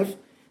itself,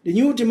 the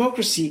new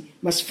democracy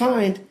must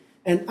find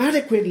an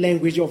adequate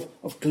language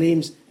of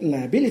claims and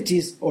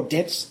liabilities or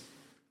debts,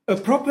 a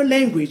proper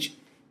language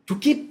to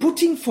keep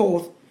putting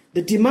forth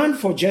the demand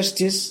for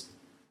justice,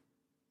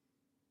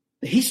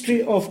 the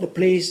history of the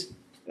place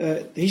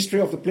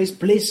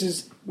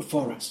places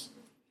before us.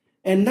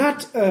 And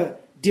that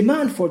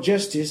demand for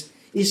justice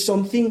is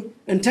something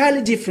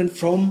entirely different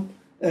from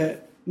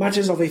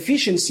matters of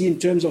efficiency in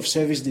terms of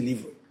service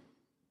delivery.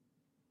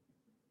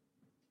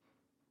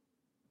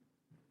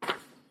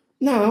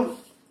 Now,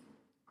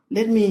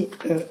 let me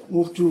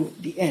move to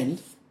the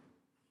end.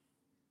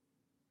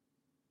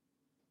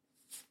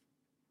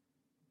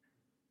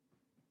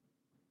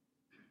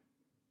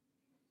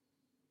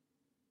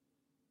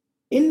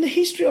 In the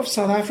history of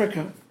South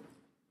Africa,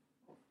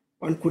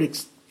 one could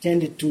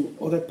extend it to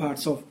other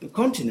parts of the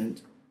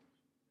continent,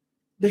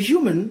 the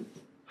human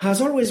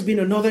has always been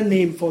another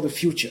name for the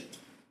future.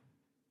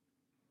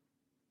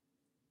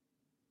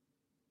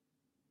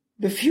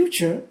 The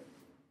future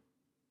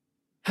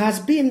has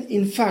been,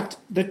 in fact,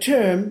 the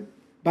term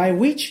by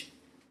which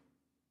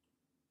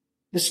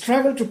the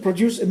struggle to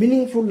produce a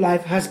meaningful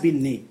life has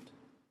been named.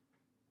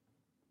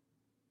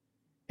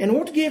 And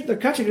what gave the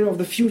category of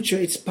the future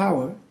its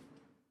power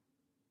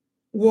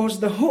was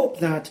the hope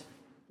that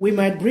we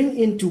might bring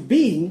into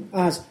being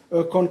as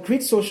a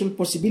concrete social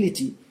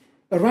possibility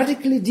a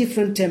radically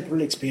different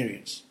temporal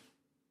experience.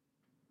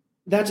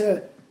 That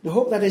the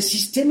hope that a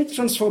systemic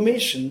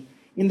transformation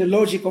in the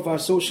logic of our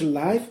social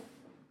life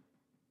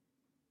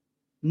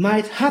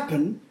might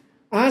happen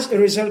as a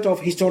result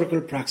of historical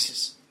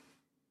praxis.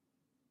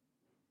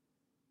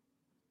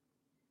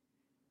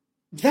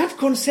 That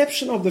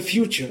conception of the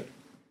future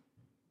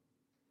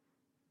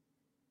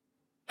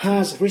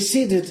has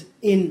receded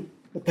in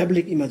the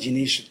public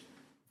imagination.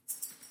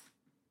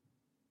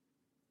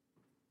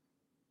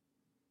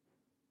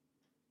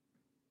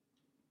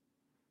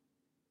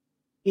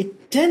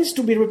 It tends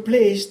to be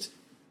replaced,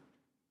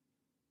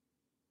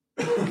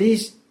 at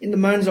least in the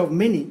minds of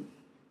many,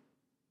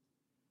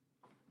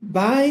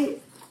 by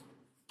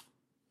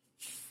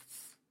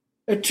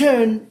a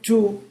turn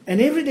to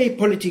an everyday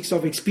politics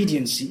of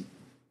expediency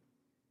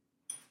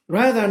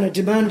rather than a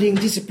demanding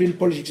disciplined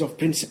politics of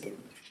principle.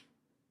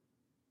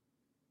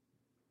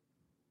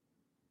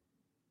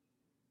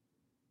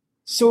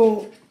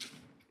 So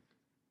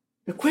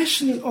the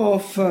question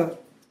of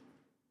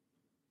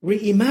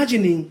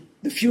reimagining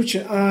the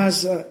future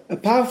as a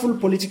powerful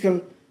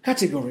political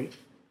category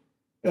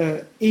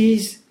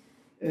is,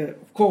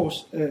 of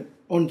course,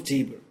 on the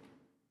table.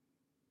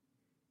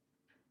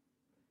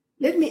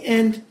 Let me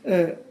end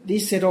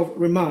this set of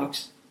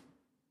remarks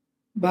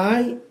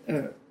by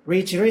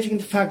reiterating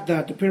the fact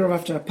that the period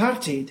after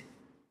apartheid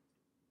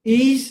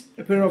is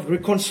a period of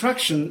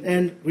reconstruction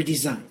and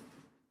redesign.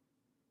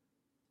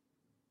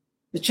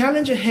 The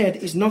challenge ahead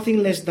is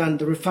nothing less than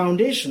the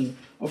refoundation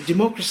of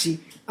democracy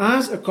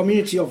as a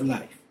community of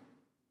life.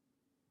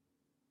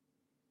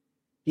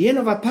 The end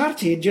of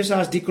apartheid, just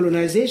as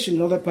decolonization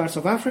in other parts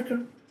of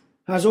Africa,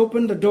 has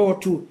opened the door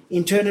to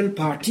internal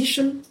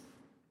partition.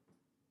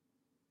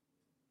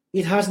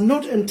 It has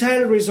not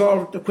entirely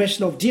resolved the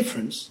question of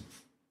difference.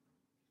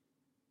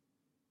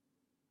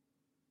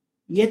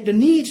 Yet the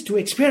need to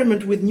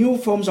experiment with new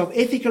forms of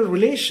ethical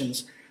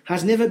relations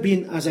has never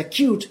been as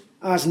acute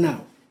as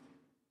now.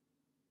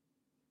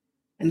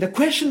 And the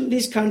question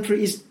this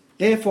country is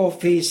therefore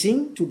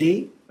facing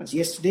today, as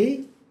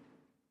yesterday,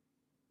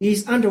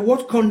 is under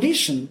what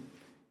condition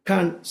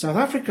can South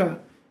Africa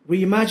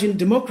reimagine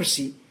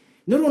democracy,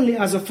 not only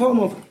as a form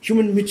of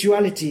human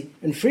mutuality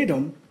and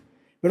freedom,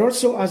 but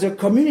also as a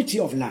community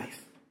of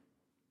life.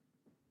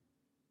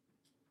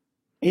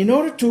 In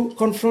order to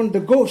confront the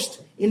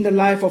ghost in the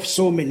life of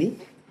so many,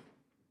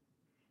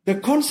 the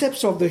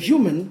concepts of the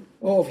human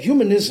or of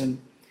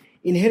humanism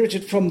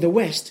inherited from the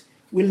West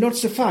will not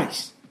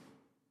suffice.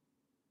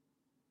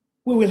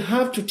 We will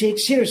have to take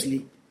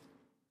seriously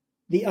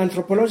the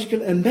anthropological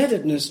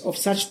embeddedness of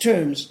such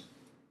terms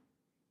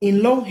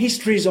in long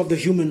histories of the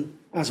human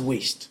as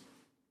waste.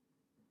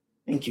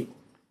 Thank you.